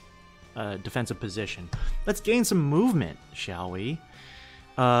position. Let's gain some movement, shall we?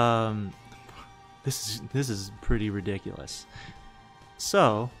 This is pretty ridiculous.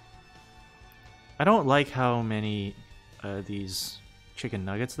 So, I don't like how many these chicken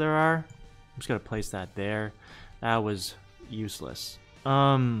nuggets there are. I'm just gonna place that there. That was useless.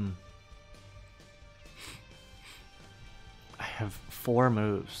 I have 4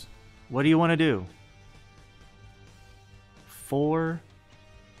 moves. What do you want to do? 4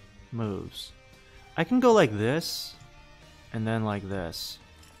 moves. I can go like this, and then like this.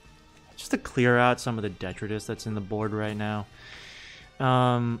 Just to clear out some of the detritus that's in the board right now.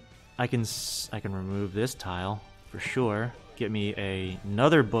 I can remove this tile for sure. Get me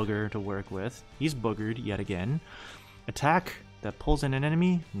another booger to work with. He's boogered yet again. Attack that pulls in an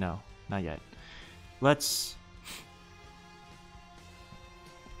enemy? No, not yet. Let's...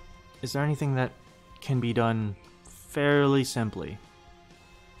 Is there anything that can be done fairly simply?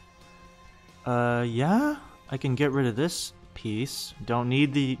 Yeah, I can get rid of this piece. Don't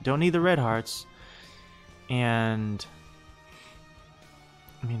need the red hearts, and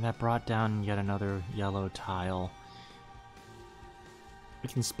I mean, that brought down yet another yellow tile. We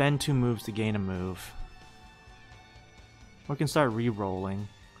can spend 2 moves to gain a move. Or we can start re-rolling.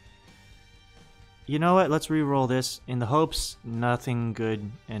 You know what? Let's re-roll this in the hopes nothing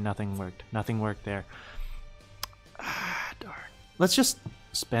good and nothing worked. Nothing worked there. Ah, darn. Let's just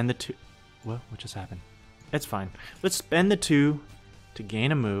spend the 2. What just happened? It's fine. Let's spend the 2 to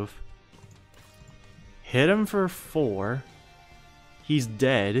gain a move. Hit him for 4. He's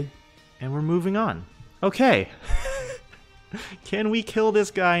dead. And we're moving on. Okay. Can we kill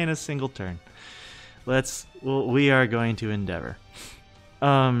this guy in a single turn? We are going to endeavor.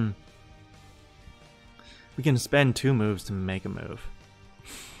 We can spend 2 moves to make a move.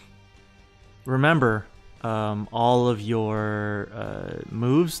 Remember, all of your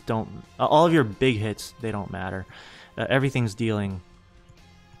moves don't... all of your big hits, they don't matter. Everything's dealing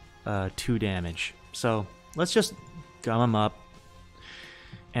 2 damage. So, let's just gum him up.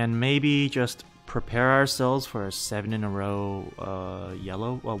 And maybe just prepare ourselves for a 7 in a row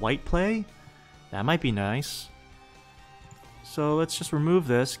white play. That might be nice. So let's just remove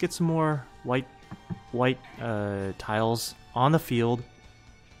this, get some more white tiles on the field.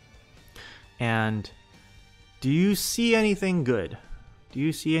 And do you see anything good? Do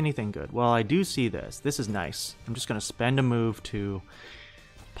you see anything good? Well, I do see this. This is nice. I'm just going to spend a move to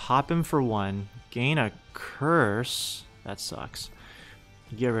pop him for 1, gain a curse. That sucks.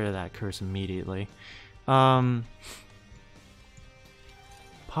 Get rid of that curse immediately. Pop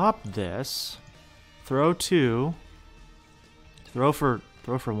this. Throw 2. Throw for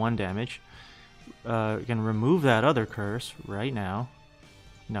 1 damage. We can remove that other curse right now.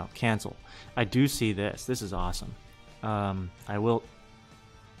 No, cancel. I do see this. This is awesome. I will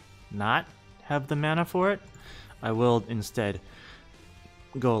not have the mana for it. I will instead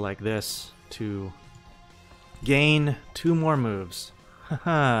go like this to gain 2 more moves.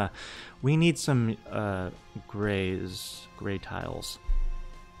 Haha. We need some gray tiles.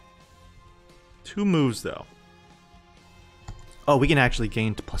 2 moves though. Oh, we can actually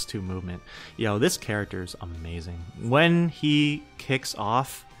gain +2 movement. Yo, this character's amazing. When he kicks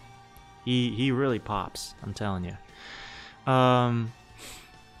off, he really pops, I'm telling you.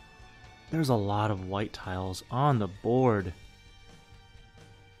 There's a lot of white tiles on the board.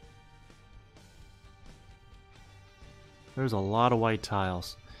 There's a lot of white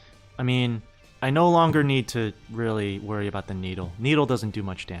tiles. I mean, I no longer need to really worry about the needle. Needle doesn't do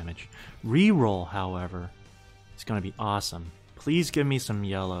much damage. Reroll, however, is going to be awesome. Please give me some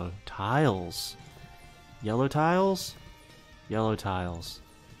yellow tiles. Yellow tiles? Yellow tiles.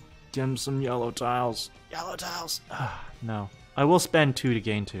 Give him some yellow tiles. Yellow tiles! No. I will spend 2 to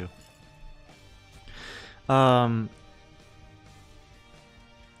gain 2.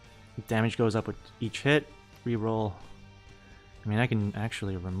 Damage goes up with each hit. Reroll. I mean, I can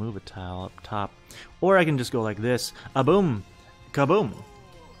actually remove a tile up top. Or I can just go like this. A-boom! Kaboom!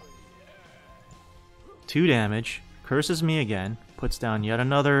 2 damage. Curses me again. Puts down yet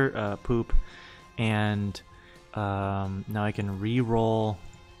another poop. And now I can re-roll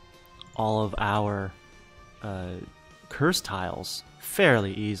all of our curse tiles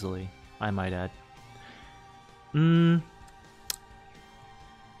fairly easily, I might add. 1.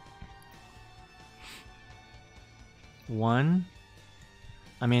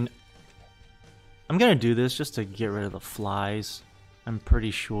 I mean, I'm gonna do this just to get rid of the flies. I'm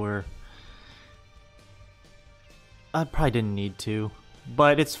pretty sure. I probably didn't need to,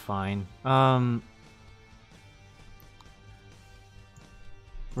 but it's fine.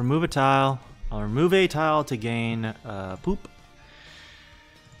 Remove a tile. I'll remove a tile to gain poop.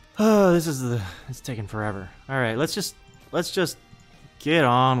 Oh, it's taking forever. All right, let's just get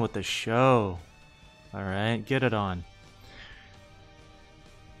on with the show. All right, get it on.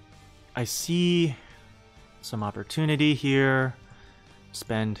 I see some opportunity here.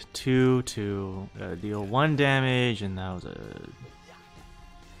 Spend 2 to deal 1 damage, and that was a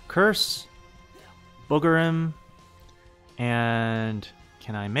curse. Booger him. And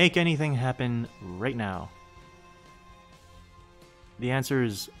can I make anything happen right now? The answer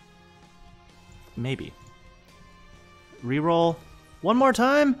is maybe. Reroll 1 more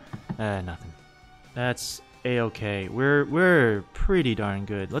time? Nothing. That's a-okay. We're pretty darn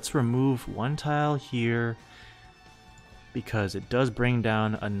good. Let's remove 1 tile here because it does bring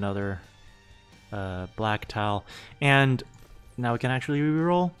down another black tile. And now we can actually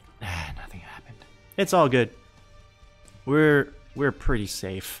reroll. Nothing happened. It's all good. We're pretty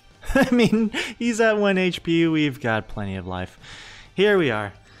safe. I mean, he's at 1 HP. We've got plenty of life. Here we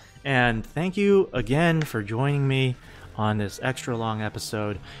are. And thank you again for joining me on this extra long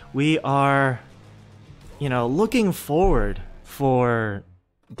episode. We are, you know, looking forward for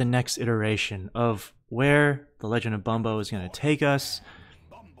the next iteration of where The Legend of Bumbo is going to take us.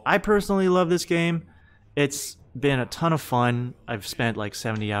 I personally love this game. It's been a ton of fun. I've spent like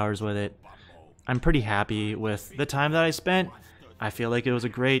 70 hours with it. I'm pretty happy with the time that I spent. I feel like it was a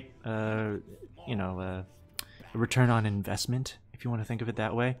great, return on investment, if you want to think of it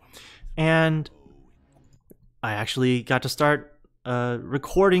that way. And I actually got to start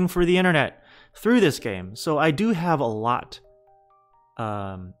recording for the internet through this game. So I do have a lot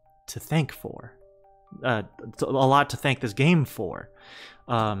to thank for. A lot to thank this game for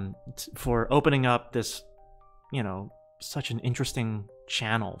opening up this, such an interesting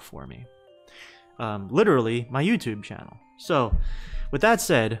channel for me. Literally my YouTube channel. So with that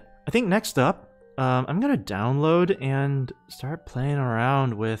said, I think next up, I'm gonna download and start playing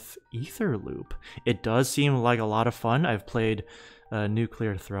around with Etherloop. It does seem like a lot of fun. I've played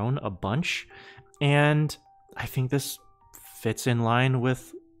Nuclear Throne a bunch, and I think this fits in line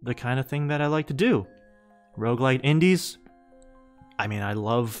with the kind of thing that I like to do. Roguelite indies. I mean, I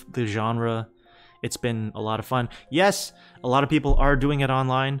love the genre. It's been a lot of fun. Yes, a lot of people are doing it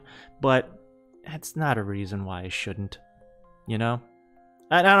online, but it's not a reason why I shouldn't. I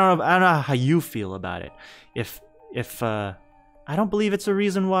don't know how you feel about it. If I don't believe it's a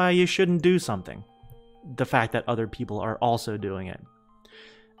reason why you shouldn't do something. The fact that other people are also doing it.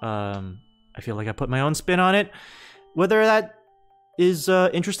 I feel like I put my own spin on it. Whether that is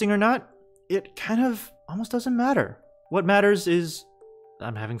interesting or not, it kind of almost doesn't matter. What matters is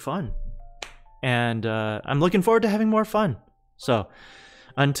I'm having fun. And I'm looking forward to having more fun. So,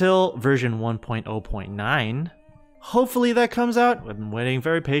 until version 1.0.9, hopefully that comes out. I've been waiting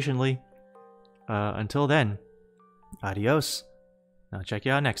very patiently. Until then, adios. I'll check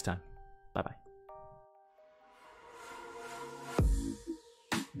you out next time. Bye-bye.